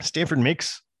 Stanford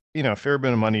makes a fair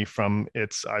bit of money from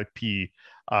its IP.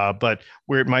 But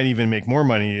where it might even make more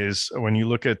money is when you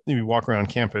walk around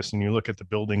campus and you look at the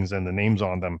buildings and the names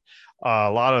on them.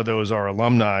 A lot of those are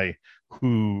alumni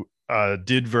who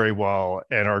did very well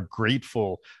and are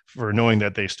grateful for knowing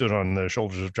that they stood on the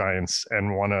shoulders of giants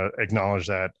and want to acknowledge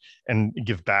that and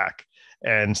give back.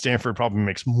 And Stanford probably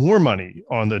makes more money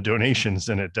on the donations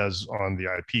than it does on the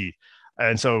IP.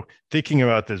 And so thinking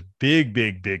about this big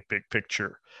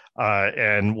picture,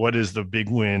 and what is the big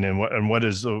win, and what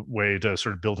is the way to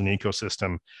sort of build an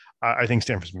ecosystem, I think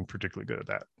Stanford's been particularly good at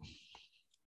that.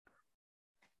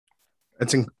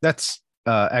 That's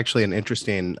actually an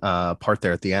interesting part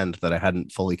there at the end that I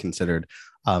hadn't fully considered,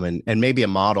 and maybe a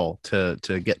model to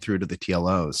get through to the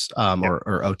TLOs,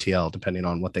 or OTL, depending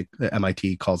on what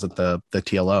MIT calls it, the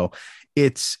TLO.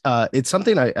 It's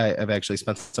something I've actually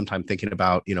spent some time thinking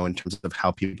about, in terms of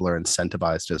how people are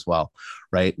incentivized as well,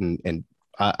 right? And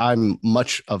I'm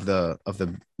much of the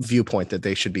viewpoint that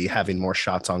they should be having more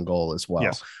shots on goal as well.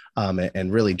 Yes.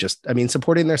 And really just,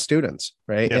 supporting their students,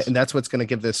 right? Yes. And that's what's going to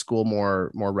give this school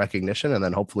more recognition, and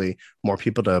then hopefully more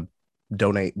people to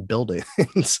donate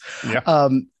buildings. Yeah.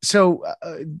 So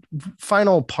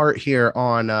final part here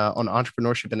on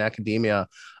entrepreneurship in academia.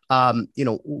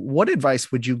 What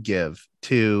advice would you give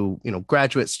to,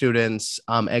 graduate students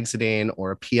exiting,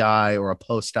 or a PI or a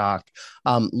postdoc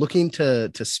looking to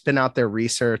spin out their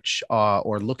research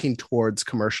or looking towards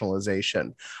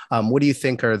commercialization? What do you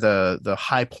think are the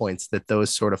high points that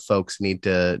those sort of folks need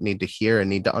to hear and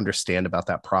need to understand about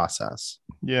that process?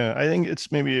 Yeah, I think it's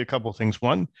maybe a couple of things.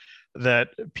 One, that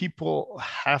people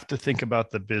have to think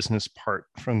about the business part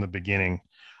from the beginning.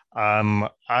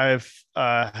 I've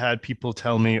had people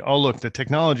tell me, oh, look, the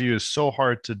technology is so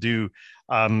hard to do.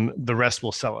 The rest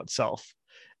will sell itself.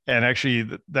 And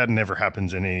actually that never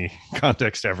happens in any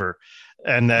context ever.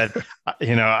 And that,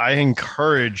 I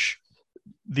encourage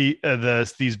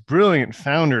these brilliant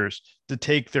founders to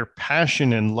take their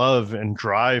passion and love and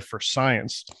drive for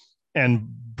science and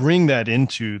bring that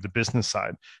into the business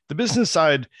side. The business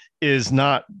side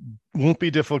won't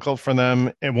be difficult for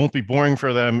them. It won't be boring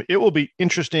for them. It will be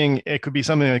interesting. It could be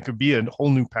something that could be a whole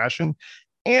new passion.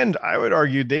 And I would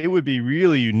argue they would be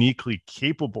really uniquely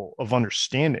capable of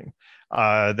understanding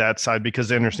that side, because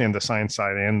they understand the science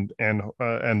side and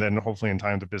then hopefully in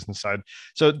time the business side.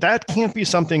 So that can't be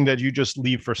something that you just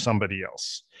leave for somebody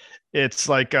else. It's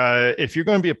like if you're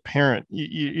going to be a parent,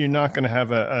 you're not going to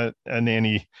have a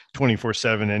nanny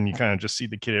 24/7 and you kind of just see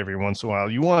the kid every once in a while.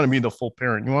 You want to be the full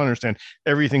parent. You want to understand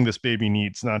everything this baby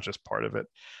needs, not just part of it.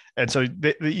 And so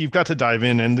you've got to dive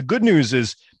in. And the good news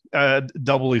is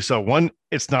doubly so. One,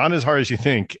 it's not as hard as you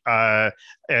think.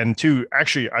 And two,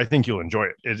 actually, I think you'll enjoy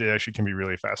it. It actually can be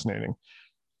really fascinating.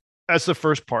 That's the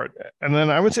first part. And then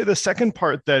I would say the second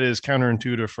part that is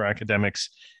counterintuitive for academics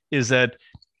is that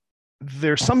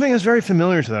there's something that's very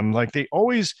familiar to them. Like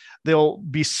they'll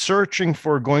be searching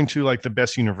for going to like the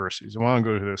best universities. They want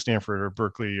to go to Stanford or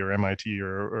Berkeley or MIT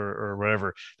or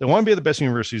whatever. They want to be at the best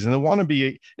universities, and they want to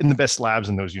be in the best labs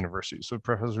in those universities. So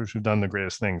professors who've done the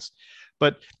greatest things,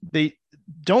 but they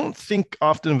don't think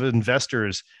often of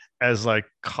investors as like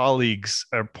colleagues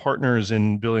or partners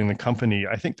in building the company.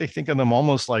 I think they think of them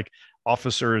almost like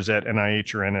officers at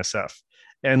NIH or NSF.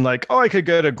 And like, oh, I could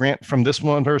get a grant from this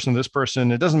one person, this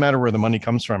person. It doesn't matter where the money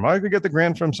comes from. I could get the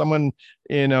grant from someone,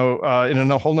 in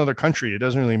a whole nother country. It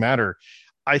doesn't really matter.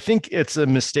 I think it's a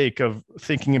mistake of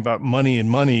thinking about money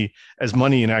as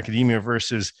money in academia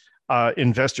versus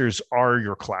investors are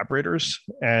your collaborators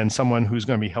and someone who's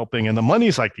going to be helping. And the money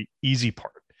is like the easy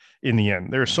part. In the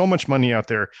end, there's so much money out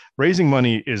there. Raising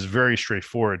money is very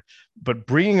straightforward, but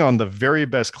bringing on the very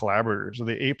best collaborators, or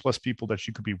the A+ people that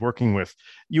you could be working with,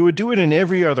 you would do it in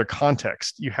every other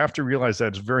context. You have to realize that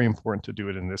it's very important to do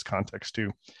it in this context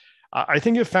too. I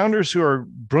think if founders who are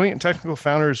brilliant technical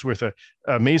founders with an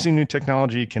amazing new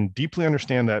technology can deeply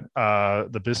understand that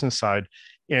the business side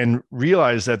and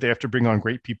realize that they have to bring on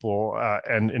great people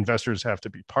and investors have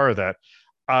to be part of that.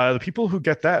 The people who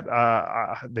get that,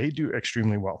 they do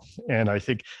extremely well. And I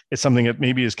think it's something that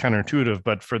maybe is counterintuitive,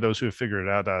 but for those who have figured it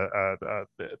out,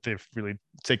 they've really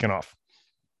taken off.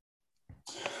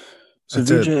 So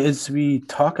Vijay, as we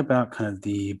talk about kind of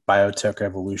the biotech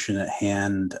revolution at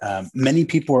hand, many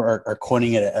people are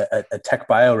coining it a tech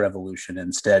bio revolution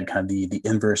instead, kind of the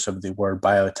inverse of the word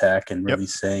biotech, and really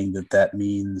saying that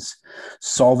means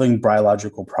solving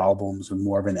biological problems with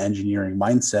more of an engineering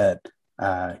mindset.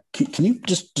 Can you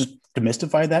just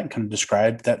demystify that and kind of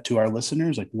describe that to our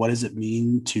listeners? Like, what does it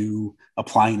mean to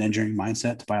applying an engineering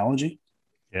mindset to biology?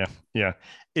 Yeah.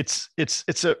 It's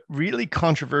a really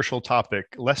controversial topic,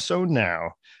 less so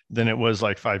now than it was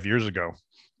like 5 years ago.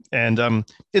 And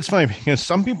it's funny because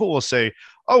some people will say,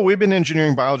 oh, we've been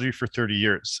engineering biology for 30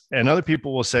 years. And other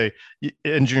people will say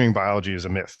engineering biology is a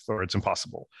myth or it's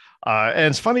impossible. And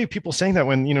it's funny people saying that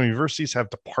when, universities have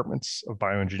departments of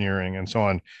bioengineering and so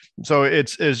on. So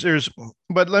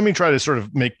but let me try to sort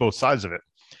of make both sides of it.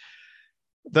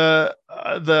 The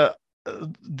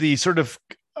sort of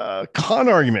con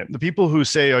argument, the people who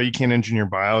say, oh, you can't engineer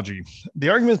biology, the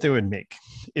argument they would make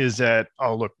is that,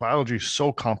 oh, look, biology is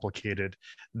so complicated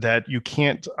that you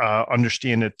can't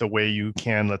understand it the way you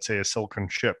can, let's say, a silicon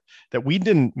chip, that we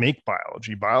didn't make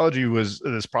biology. Biology was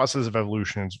this process of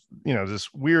evolution,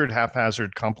 this weird,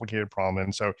 haphazard, complicated problem.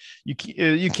 And so you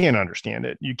can't understand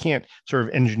it. You can't sort of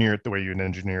engineer it the way you'd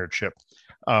engineer a chip.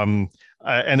 And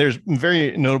there's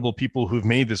very notable people who've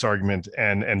made this argument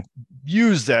and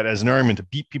use that as an argument to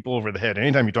beat people over the head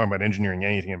anytime you talk about engineering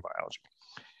anything in biology.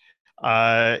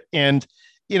 And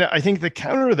I think the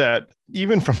counter to that,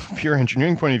 even from a pure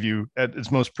engineering point of view, at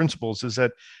its most principles, is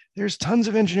that there's tons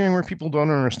of engineering where people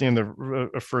don't understand the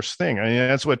first thing. I mean,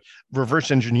 that's what reverse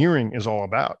engineering is all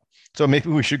about. So maybe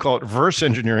we should call it reverse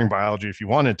engineering biology if you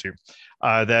wanted to.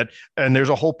 And there's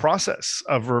a whole process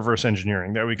of reverse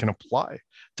engineering that we can apply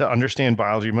to understand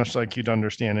biology, much like you'd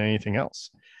understand anything else.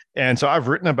 And so I've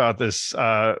written about this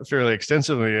fairly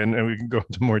extensively, and we can go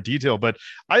into more detail. But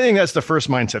I think that's the first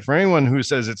mindset for anyone who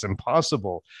says it's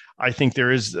impossible. I think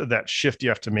there is that shift you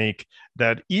have to make.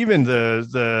 That even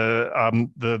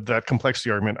that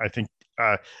complexity argument, I think,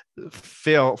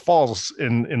 falls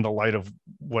in the light of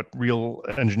what real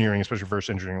engineering, especially reverse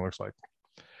engineering, looks like.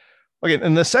 Okay,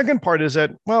 and the second part is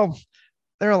that, well,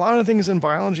 there are a lot of things in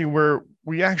biology where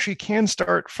we actually can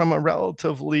start from a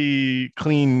relatively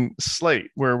clean slate,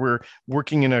 where we're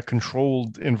working in a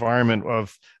controlled environment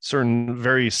of certain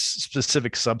very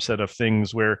specific subset of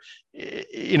things where,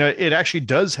 it actually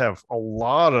does have a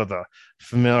lot of the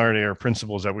familiarity or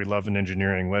principles that we love in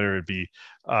engineering, whether it be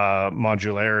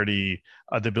modularity,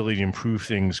 the ability to improve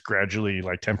things gradually,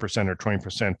 like 10% or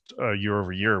 20% year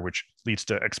over year, which leads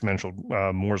to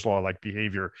exponential Moore's law-like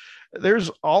behavior. There's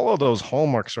all of those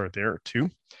hallmarks are there too.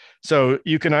 So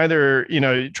you can either,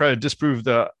 try to disprove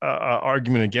the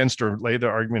argument against or lay the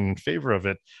argument in favor of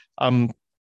it.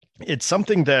 It's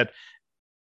something that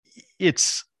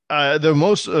it's the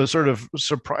most sort of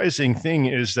surprising thing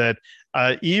is that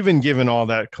even given all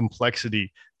that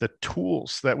complexity, the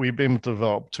tools that we've been able to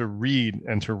develop to read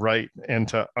and to write and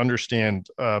to understand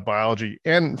biology,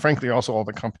 and frankly, also all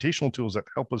the computational tools that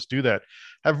help us do that,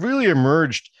 have really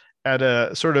emerged at a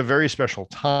sort of very special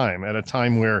time, at a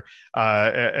time where,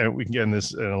 and we can get in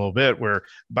this in a little bit, where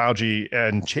biology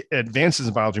and advances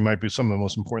in biology might be some of the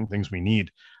most important things we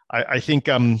need. I think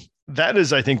that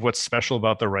is, I think, what's special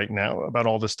about the right now, about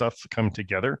all this stuff coming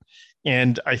together.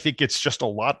 And I think it's just a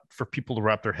lot for people to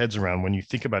wrap their heads around when you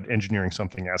think about engineering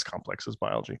something as complex as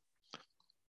biology.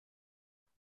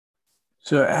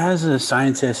 So as a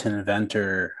scientist and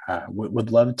inventor,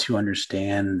 would love to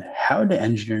understand, how do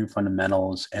engineering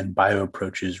fundamentals and bio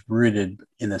approaches rooted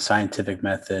in the scientific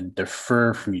method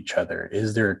differ from each other?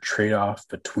 Is there a trade-off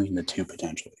between the two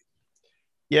potentially?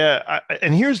 Yeah,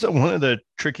 and here's one of the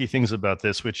tricky things about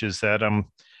this, which is that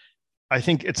I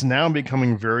think it's now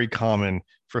becoming very common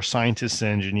for scientists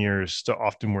and engineers to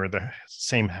often wear the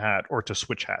same hat or to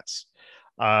switch hats.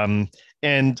 In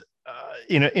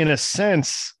a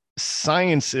sense,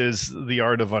 science is the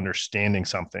art of understanding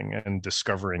something and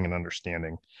discovering and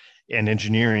understanding. And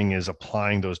engineering is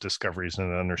applying those discoveries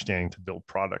and understanding to build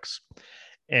products.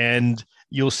 And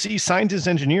you'll see scientists,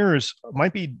 engineers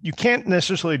you can't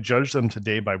necessarily judge them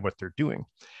today by what they're doing,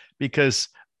 because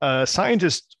a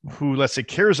scientist who, let's say,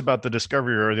 cares about the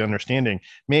discovery or the understanding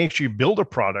may actually build a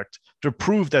product to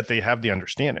prove that they have the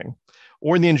understanding.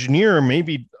 Or the engineer may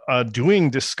be doing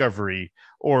discovery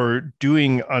or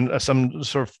doing some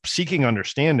sort of seeking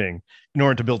understanding in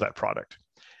order to build that product.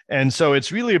 And so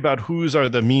it's really about whose are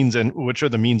the means and which are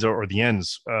the means or the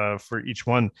ends for each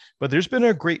one. But there's been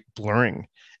a great blurring.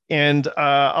 And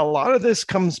a lot of this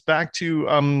comes back to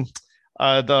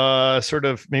the sort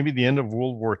of maybe the end of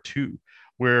World War II,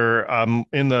 where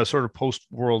in the sort of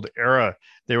post-world era,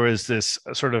 there was this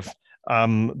sort of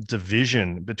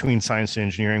division between science and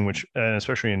engineering, which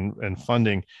especially in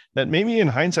funding, that maybe in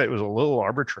hindsight was a little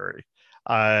arbitrary.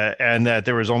 And that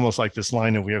there was almost like this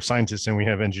line of we have scientists and we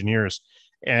have engineers.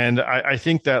 And I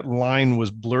think that line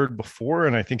was blurred before,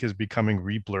 and I think is becoming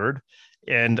re-blurred.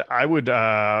 And I would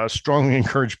strongly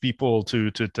encourage people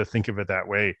to think of it that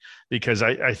way, because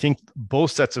I think both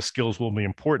sets of skills will be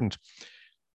important.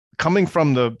 coming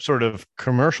from the sort of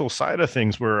commercial side of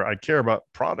things where I care about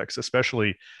products,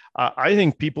 especially, I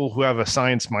think people who have a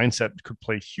science mindset could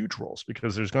play huge roles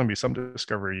because there's going to be some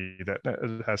discovery that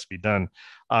has to be done.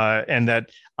 And that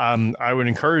I would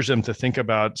encourage them to think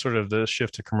about sort of the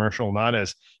shift to commercial, not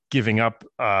as giving up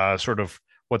sort of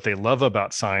what they love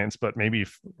about science, but maybe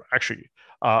actually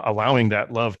allowing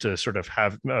that love to sort of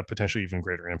have potentially even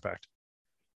greater impact.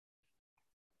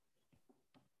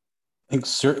 I think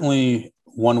certainly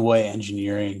one way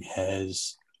engineering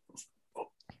has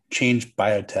changed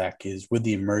biotech is with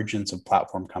the emergence of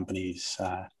platform companies.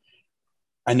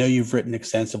 I know you've written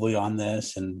extensively on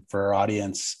this, and for our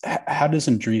audience, how does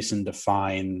Andreessen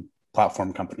define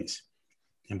platform companies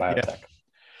in biotech?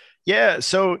 Yeah.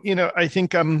 So, I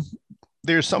think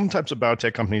there's some types of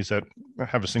biotech companies that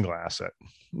have a single asset,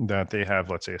 that they have,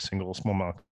 let's say, a single small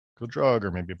molecule drug or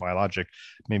maybe a biologic.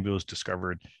 Maybe it was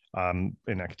discovered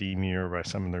in academia or by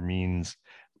some of their means.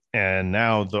 And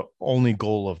now the only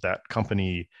goal of that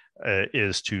company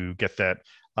is to get that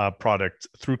product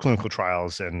through clinical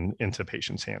trials and into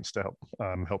patients' hands to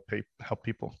help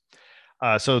people.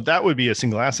 So that would be a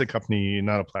single asset company,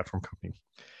 not a platform company.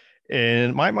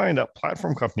 In my mind, a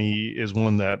platform company is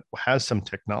one that has some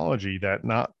technology that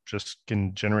not just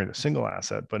can generate a single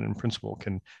asset, but in principle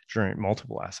can generate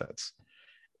multiple assets.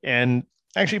 And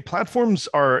actually, platforms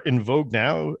are in vogue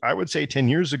now. I would say 10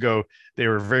 years ago, they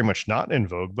were very much not in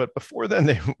vogue. But before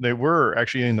then, they were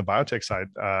actually in the biotech side,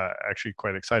 actually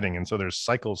quite exciting. And so there's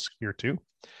cycles here too.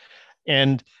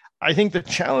 And I think the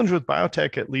challenge with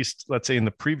biotech, at least, let's say in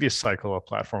the previous cycle of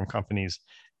platform companies,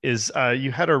 is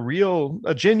you had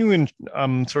a genuine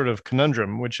sort of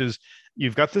conundrum, which is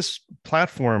you've got this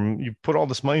platform, you put all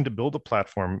this money to build a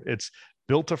platform, it's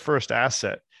built a first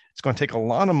asset. It's going to take a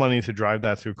lot of money to drive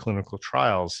that through clinical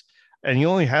trials. And you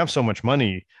only have so much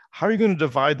money. How are you going to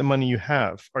divide the money you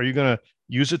have? Are you going to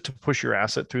use it to push your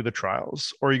asset through the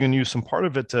trials? Or are you going to use some part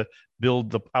of it to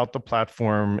build out the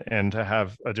platform and to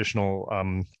have additional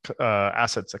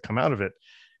assets that come out of it?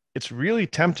 It's really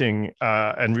tempting,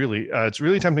 it's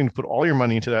really tempting to put all your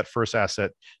money into that first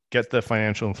asset, get the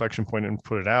financial inflection point and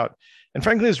put it out. And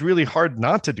frankly, it's really hard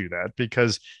not to do that,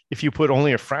 because if you put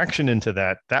only a fraction into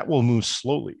that, that will move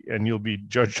slowly and you'll be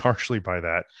judged harshly by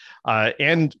that.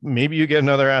 And maybe you get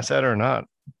another asset or not.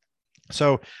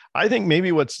 So I think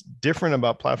maybe what's different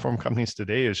about platform companies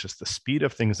today is just the speed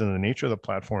of things and the nature of the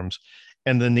platforms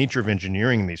and the nature of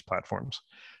engineering in these platforms.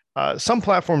 Some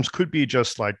platforms could be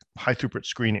just like high throughput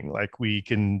screening, like we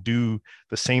can do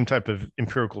the same type of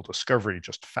empirical discovery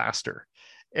just faster.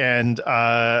 And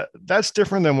that's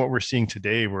different than what we're seeing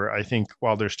today, where I think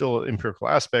while there's still empirical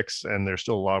aspects and there's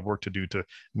still a lot of work to do to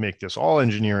make this all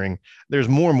engineering, there's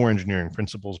more and more engineering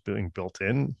principles being built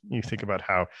in. You think about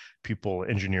how people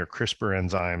engineer CRISPR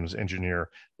enzymes, engineer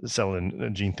cell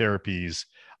and gene therapies,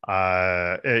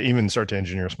 even start to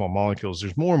engineer small molecules.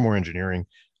 There's more and more engineering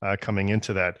coming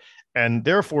into that. And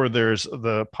therefore, there's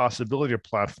the possibility of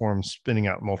platforms spinning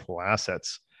out multiple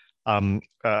assets.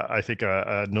 I think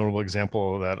a notable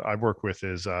example that I work with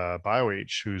is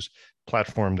BioAge, whose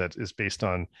platform that is based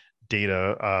on data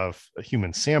of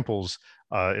human samples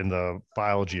in the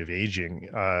biology of aging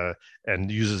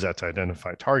and uses that to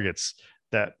identify targets.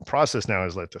 That process now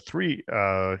has led to 3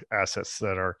 assets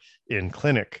that are in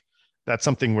clinic. That's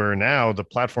something where now the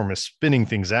platform is spinning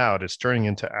things out, it's turning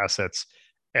into assets.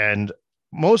 And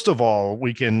most of all,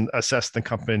 we can assess the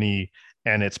company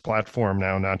and its platform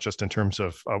now, not just in terms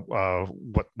of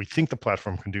what we think the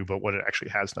platform can do, but what it actually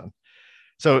has done.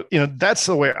 So, that's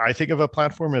the way I think of a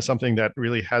platform, as something that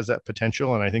really has that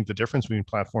potential. And I think the difference between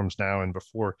platforms now and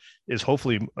before is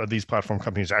hopefully these platform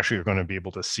companies actually are going to be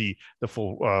able to see the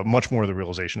full, much more of the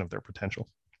realization of their potential.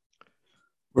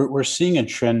 We're seeing a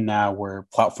trend now where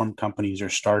platform companies are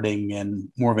starting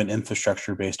in more of an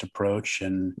infrastructure-based approach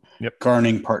and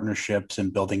garnering partnerships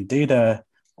and building data,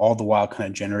 all the while kind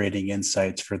of generating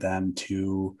insights for them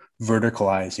to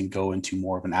verticalize and go into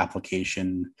more of an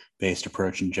application-based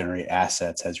approach and generate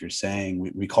assets. As you're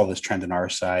saying, we call this trend on our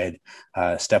side,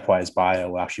 Stepwise Bio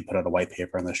will actually put out a white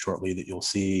paper on this shortly that you'll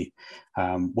see.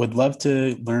 Would love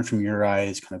to learn from your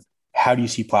eyes, kind of, how do you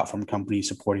see platform companies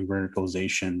supporting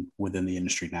verticalization within the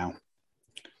industry now?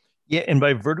 Yeah, and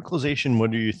by verticalization,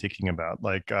 what are you thinking about?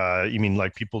 Like, you mean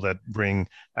like people that bring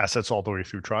assets all the way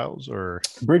through trials, or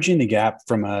bridging the gap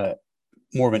from a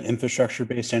more of an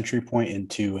infrastructure-based entry point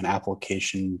into an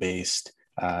application-based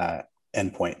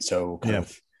endpoint? So kind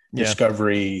of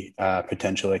discovery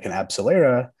potential, like an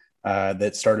AbCellera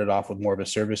that started off with more of a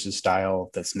services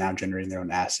style that's now generating their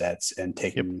own assets and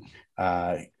taking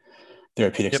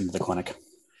therapeutics into the clinic.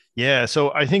 Yeah.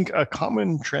 So I think a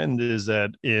common trend is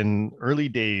that in early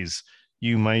days,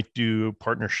 you might do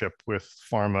partnership with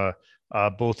pharma,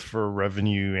 both for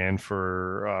revenue and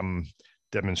for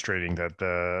demonstrating that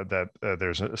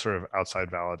there's a sort of outside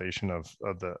validation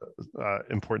of the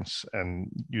importance and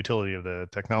utility of the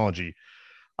technology.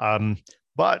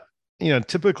 But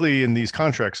typically in these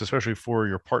contracts, especially for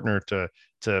your partner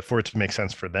for it to make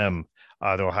sense for them,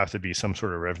 there'll have to be some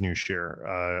sort of revenue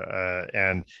share,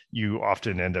 and you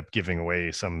often end up giving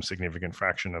away some significant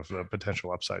fraction of the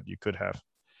potential upside you could have.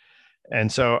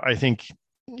 And so I think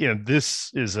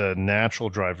this is a natural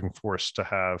driving force to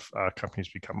have companies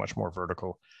become much more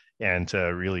vertical and to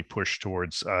really push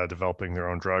towards developing their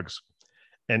own drugs.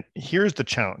 And here's the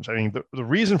challenge. I mean, the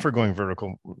reason for going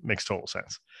vertical makes total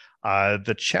sense.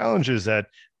 The challenge is that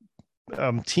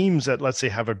teams that, let's say,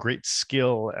 have a great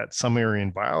skill at some area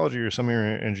in biology or some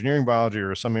area in engineering biology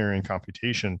or some area in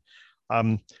computation,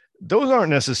 those aren't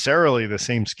necessarily the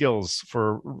same skills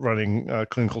for running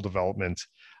clinical development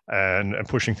and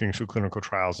pushing things through clinical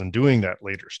trials and doing that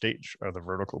later stage of the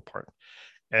vertical part.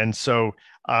 And so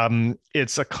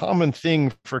it's a common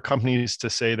thing for companies to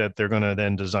say that they're going to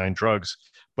then design drugs,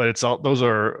 but those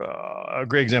are a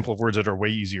great example of words that are way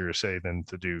easier to say than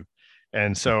to do.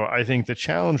 And so I think the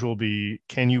challenge will be,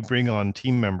 can you bring on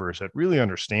team members that really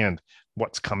understand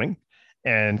what's coming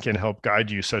and can help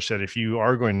guide you such that if you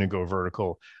are going to go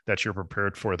vertical, that you're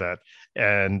prepared for that,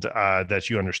 and that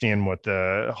you understand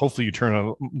hopefully you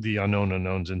turn the unknown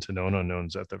unknowns into known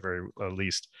unknowns at the very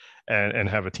least, and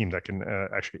have a team that can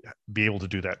actually be able to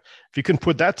do that. If you can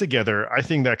put that together, I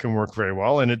think that can work very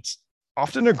well. And it's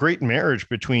often a great marriage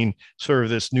between sort of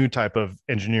this new type of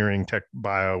engineering tech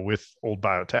bio with old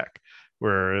biotech,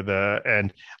 where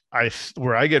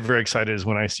I get very excited is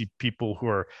when I see people who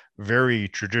are very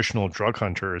traditional drug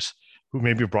hunters who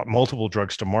maybe brought multiple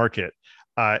drugs to market,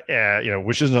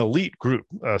 which is an elite group,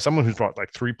 someone who's brought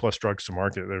like 3+ drugs to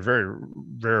market. They're very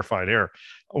verified air.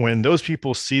 When those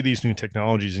people see these new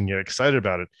technologies and get excited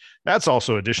about it, that's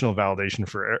also additional validation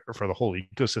for the whole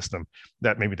ecosystem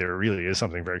that maybe there really is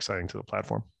something very exciting to the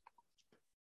platform.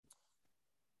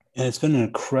 And it's been an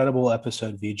incredible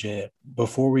episode, VJ.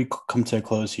 Before we come to a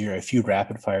close here, a few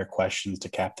rapid fire questions to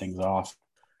cap things off.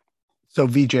 So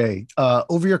VJ,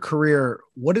 over your career,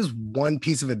 what is one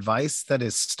piece of advice that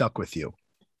has stuck with you?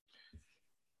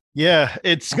 Yeah,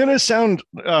 it's going to sound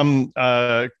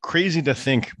crazy to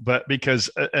think, but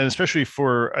and especially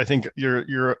for, I think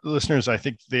your listeners, I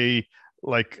think they,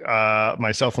 like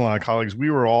myself and a lot of colleagues, we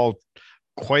were all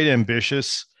quite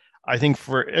ambitious. I think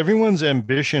for everyone's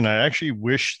ambition, I actually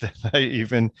wish that I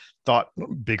even thought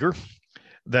bigger.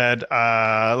 That,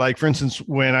 like, for instance,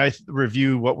 when I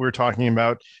review what we're talking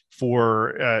about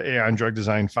for AI and drug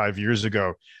design 5 years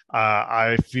ago,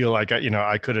 I feel like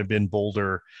I could have been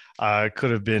bolder, could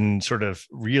have been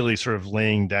really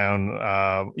laying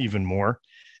down even more.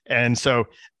 And so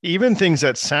even things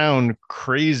that sound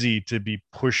crazy to be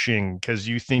pushing because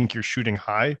you think you're shooting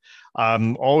high,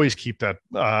 always keep that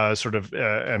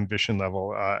ambition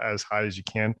level as high as you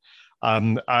can.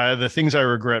 The things I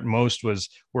regret most was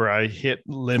where I hit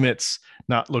limits,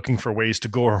 not looking for ways to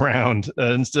go around.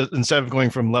 Instead of going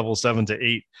from level 7 to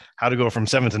 8, how to go from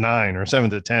 7 to 9 or 7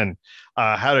 to 10,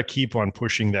 how to keep on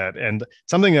pushing that. And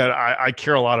something that I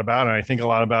care a lot about, and I think a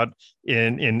lot about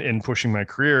in pushing my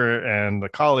career and the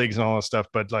colleagues and all this stuff.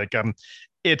 But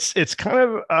it's kind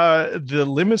of the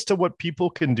limits to what people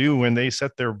can do when they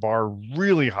set their bar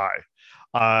really high.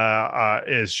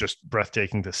 Is just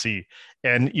breathtaking to see.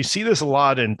 And you see this a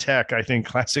lot in tech. I think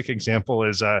classic example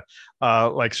is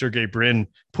like Sergey Brin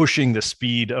pushing the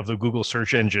speed of the Google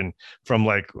search engine from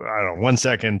 1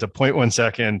 second to 0.1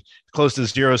 second, close to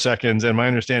 0 seconds. And my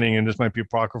understanding, and this might be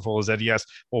apocryphal, is that he asked,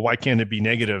 well, why can't it be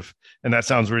negative? And that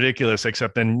sounds ridiculous,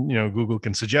 except then, Google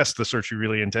can suggest the search you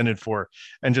really intended for,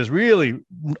 and just really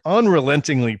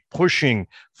unrelentingly pushing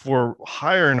for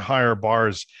higher and higher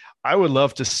bars. I would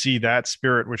love to see that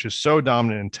spirit, which is so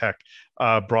dominant in tech,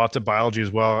 brought to biology as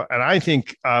well. And I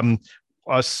think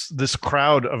this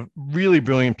crowd of really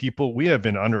brilliant people, we have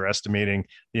been underestimating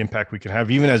the impact we can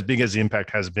have, even as big as the impact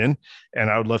has been.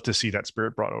 And I would love to see that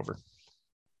spirit brought over.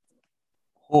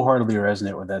 Wholeheartedly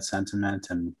resonate with that sentiment,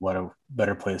 and what a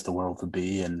better place the world would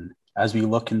be. And as we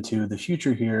look into the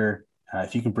future here,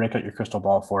 if you can break out your crystal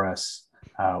ball for us,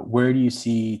 where do you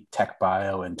see tech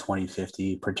bio in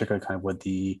 2050, particularly kind of with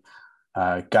the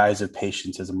guise of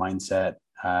patience as a mindset?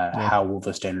 How will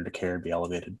the standard of care be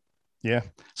elevated? Yeah.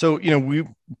 So,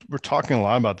 we're talking a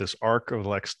lot about this arc of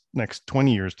the next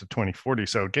 20 years to 2040.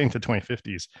 So getting to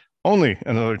 2050 is only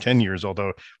another 10 years,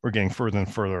 although we're getting further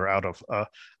and further out of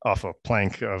off a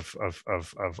plank of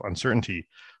uncertainty.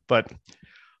 But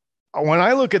when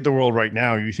I look at the world right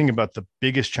now, you think about the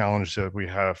biggest challenge that we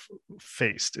have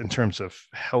faced in terms of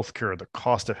healthcare, the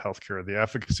cost of healthcare, the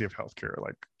efficacy of healthcare,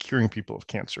 like curing people of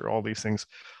cancer, all these things.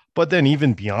 But then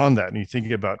even beyond that, and you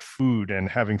think about food and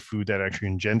having food that actually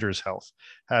engenders health,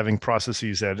 having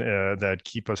processes that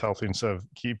keep us healthy instead of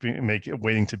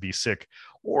waiting to be sick,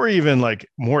 or even like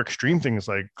more extreme things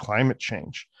like climate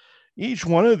change. Each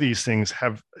one of these things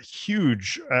have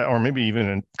huge, or maybe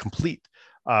even complete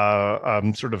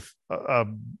sort of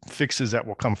fixes that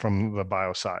will come from the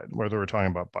bio side, whether we're talking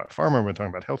about biopharma, we're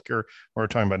talking about healthcare, or we're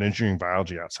talking about engineering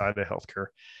biology outside of healthcare.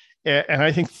 And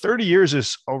I think 30 years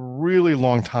is a really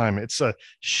long time. It's a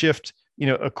shift,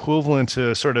 equivalent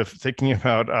to sort of thinking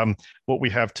about what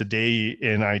we have today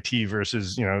in IT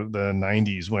versus, the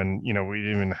 90s when, we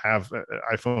didn't even have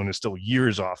iPhone is still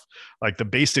years off. Like the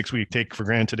basics we take for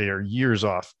granted today are years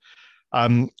off.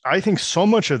 I think so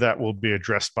much of that will be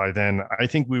addressed by then. I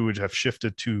think we would have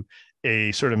shifted to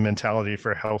a sort of mentality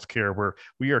for healthcare where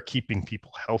we are keeping people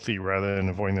healthy rather than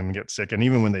avoiding them to get sick. And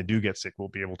even when they do get sick, we'll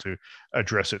be able to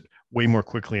address it way more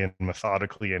quickly and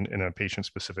methodically and in a patient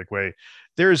specific way.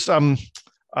 There's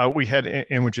we had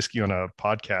Anne Wojcicki on a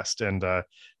podcast, and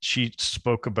she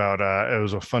spoke about, it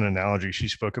was a fun analogy. She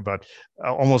spoke about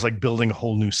almost like building a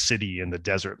whole new city in the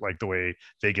desert, like the way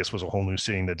Vegas was a whole new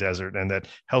city in the desert, and that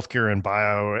healthcare and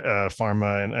bio,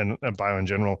 pharma and bio in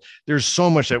general, there's so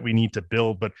much that we need to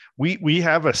build, but we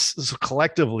have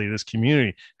collectively, this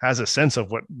community has a sense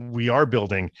of what we are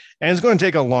building, and it's going to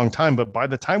take a long time, but by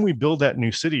the time we build that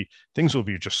new city, things will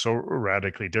be just so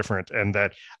radically different. And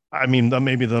that, I mean,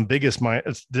 maybe the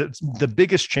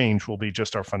biggest change will be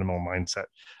just our fundamental mindset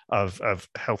of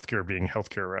healthcare being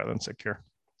healthcare rather than sick care.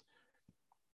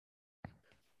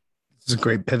 This is a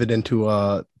great pivot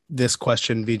into this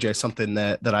question, Vijay, something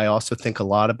that I also think a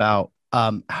lot about.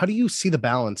 How do you see the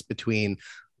balance between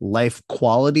life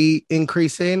quality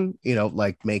increasing,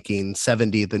 like making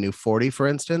 70 the new 40, for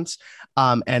instance,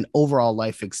 and overall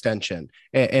life extension?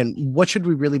 And what should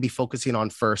we really be focusing on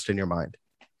first in your mind?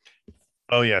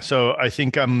 Oh, yeah. So I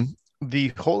think the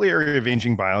whole area of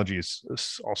aging biology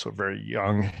is also very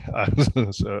young,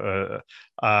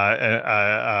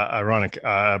 ironic.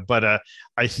 But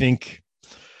I think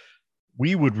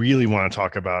we would really want to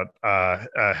talk about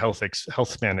health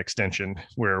span extension,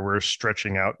 where we're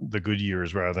stretching out the good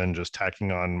years rather than just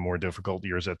tacking on more difficult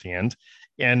years at the end.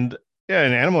 And yeah,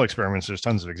 in animal experiments, there's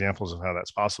tons of examples of how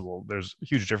that's possible. There's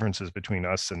huge differences between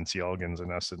us and C. elegans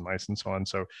and us and mice and so on.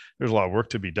 So there's a lot of work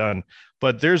to be done.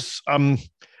 But there's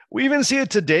we even see it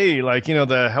today, like,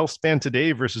 the health span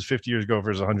today versus 50 years ago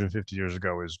versus 150 years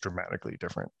ago is dramatically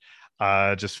different,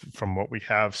 just from what we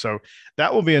have. So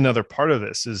that will be another part of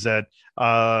this, is that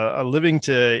living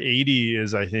to 80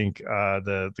 is, I think,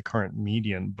 the current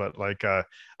median, but like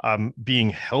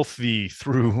being healthy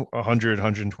through 100,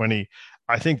 120,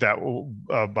 I think that will,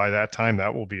 by that time,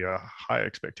 that will be a high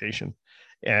expectation.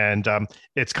 And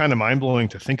it's kind of mind-blowing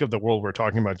to think of the world we're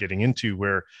talking about getting into,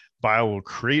 where bio will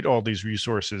create all these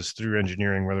resources through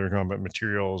engineering, whether we're talking about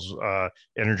materials,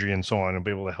 energy, and so on, and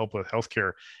be able to help with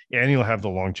healthcare, and you'll have the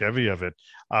longevity of it.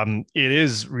 It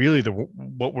is really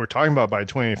what we're talking about by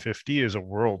 2050 is a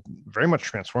world very much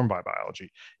transformed by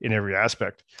biology in every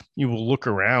aspect. You will look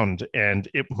around and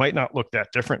it might not look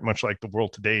that different, much like the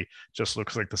world today just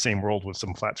looks like the same world with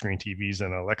some flat screen TVs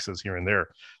and Alexas here and there,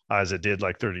 as it did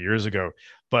like 30 years ago.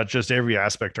 But just every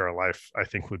aspect of our life, I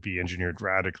think, would be engineered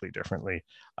radically differently.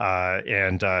 I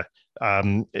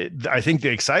think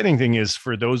the exciting thing is,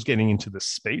 for those getting into this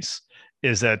space,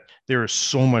 is that there is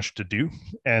so much to do,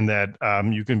 and that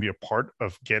you can be a part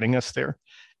of getting us there.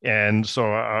 And so,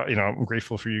 I'm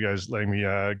grateful for you guys letting me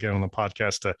get on the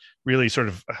podcast to really sort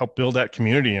of help build that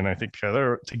community. And I think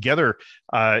together,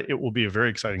 it will be a very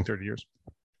exciting 30 years.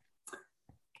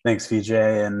 Thanks,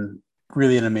 Vijay. And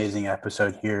really an amazing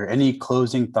episode here. Any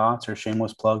closing thoughts or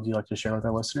shameless plugs you'd like to share with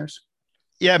our listeners?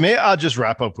 Yeah, I'll just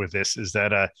wrap up with this, is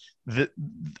that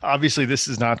obviously this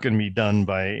is not going to be done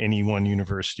by any one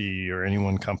university or any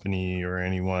one company or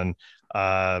any one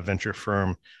venture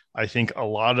firm. I think a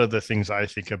lot of the things I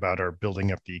think about are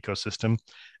building up the ecosystem.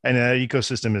 And that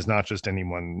ecosystem is not just any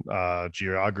one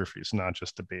geography. It's not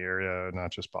just the Bay Area,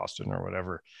 not just Boston or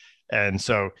whatever. And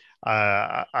so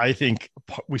I think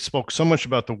we spoke so much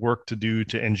about the work to do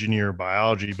to engineer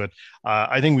biology, but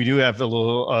I think we do have a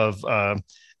little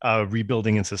of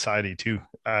rebuilding in society too.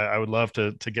 I would love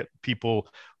to get people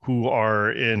who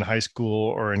are in high school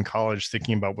or in college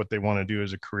thinking about what they want to do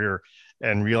as a career,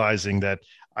 and realizing that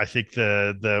I think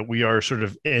we are sort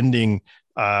of ending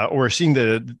or seeing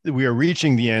we are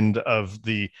reaching the end of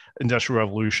the industrial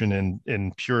revolution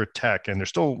in pure tech, and there's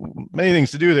still many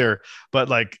things to do there. But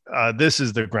this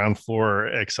is the ground floor,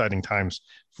 exciting times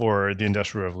for the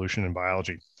industrial revolution in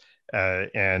biology,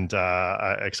 and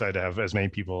excited to have as many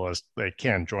people as they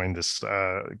can join this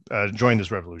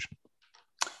revolution.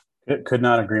 Could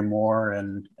not agree more.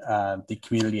 And the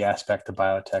community aspect of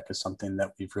biotech is something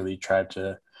that we've really tried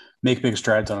to make big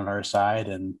strides on our side.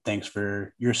 And thanks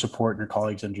for your support and your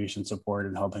colleagues' Andreessen support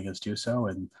in helping us do so.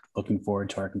 And looking forward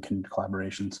to our continued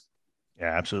collaborations.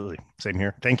 Yeah, absolutely. Same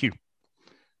here. Thank you.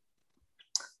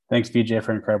 Thanks, VJ,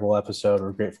 for an incredible episode.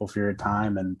 We're grateful for your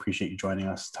time and appreciate you joining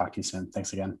us. Talk to you soon.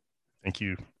 Thanks again. Thank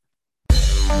you.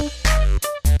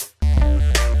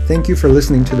 Thank you for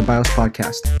listening to the BIOS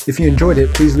podcast. If you enjoyed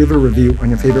it, please leave a review on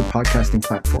your favorite podcasting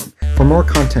platform. For more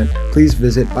content, please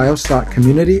visit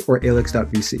bios.community or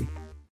alix.vc.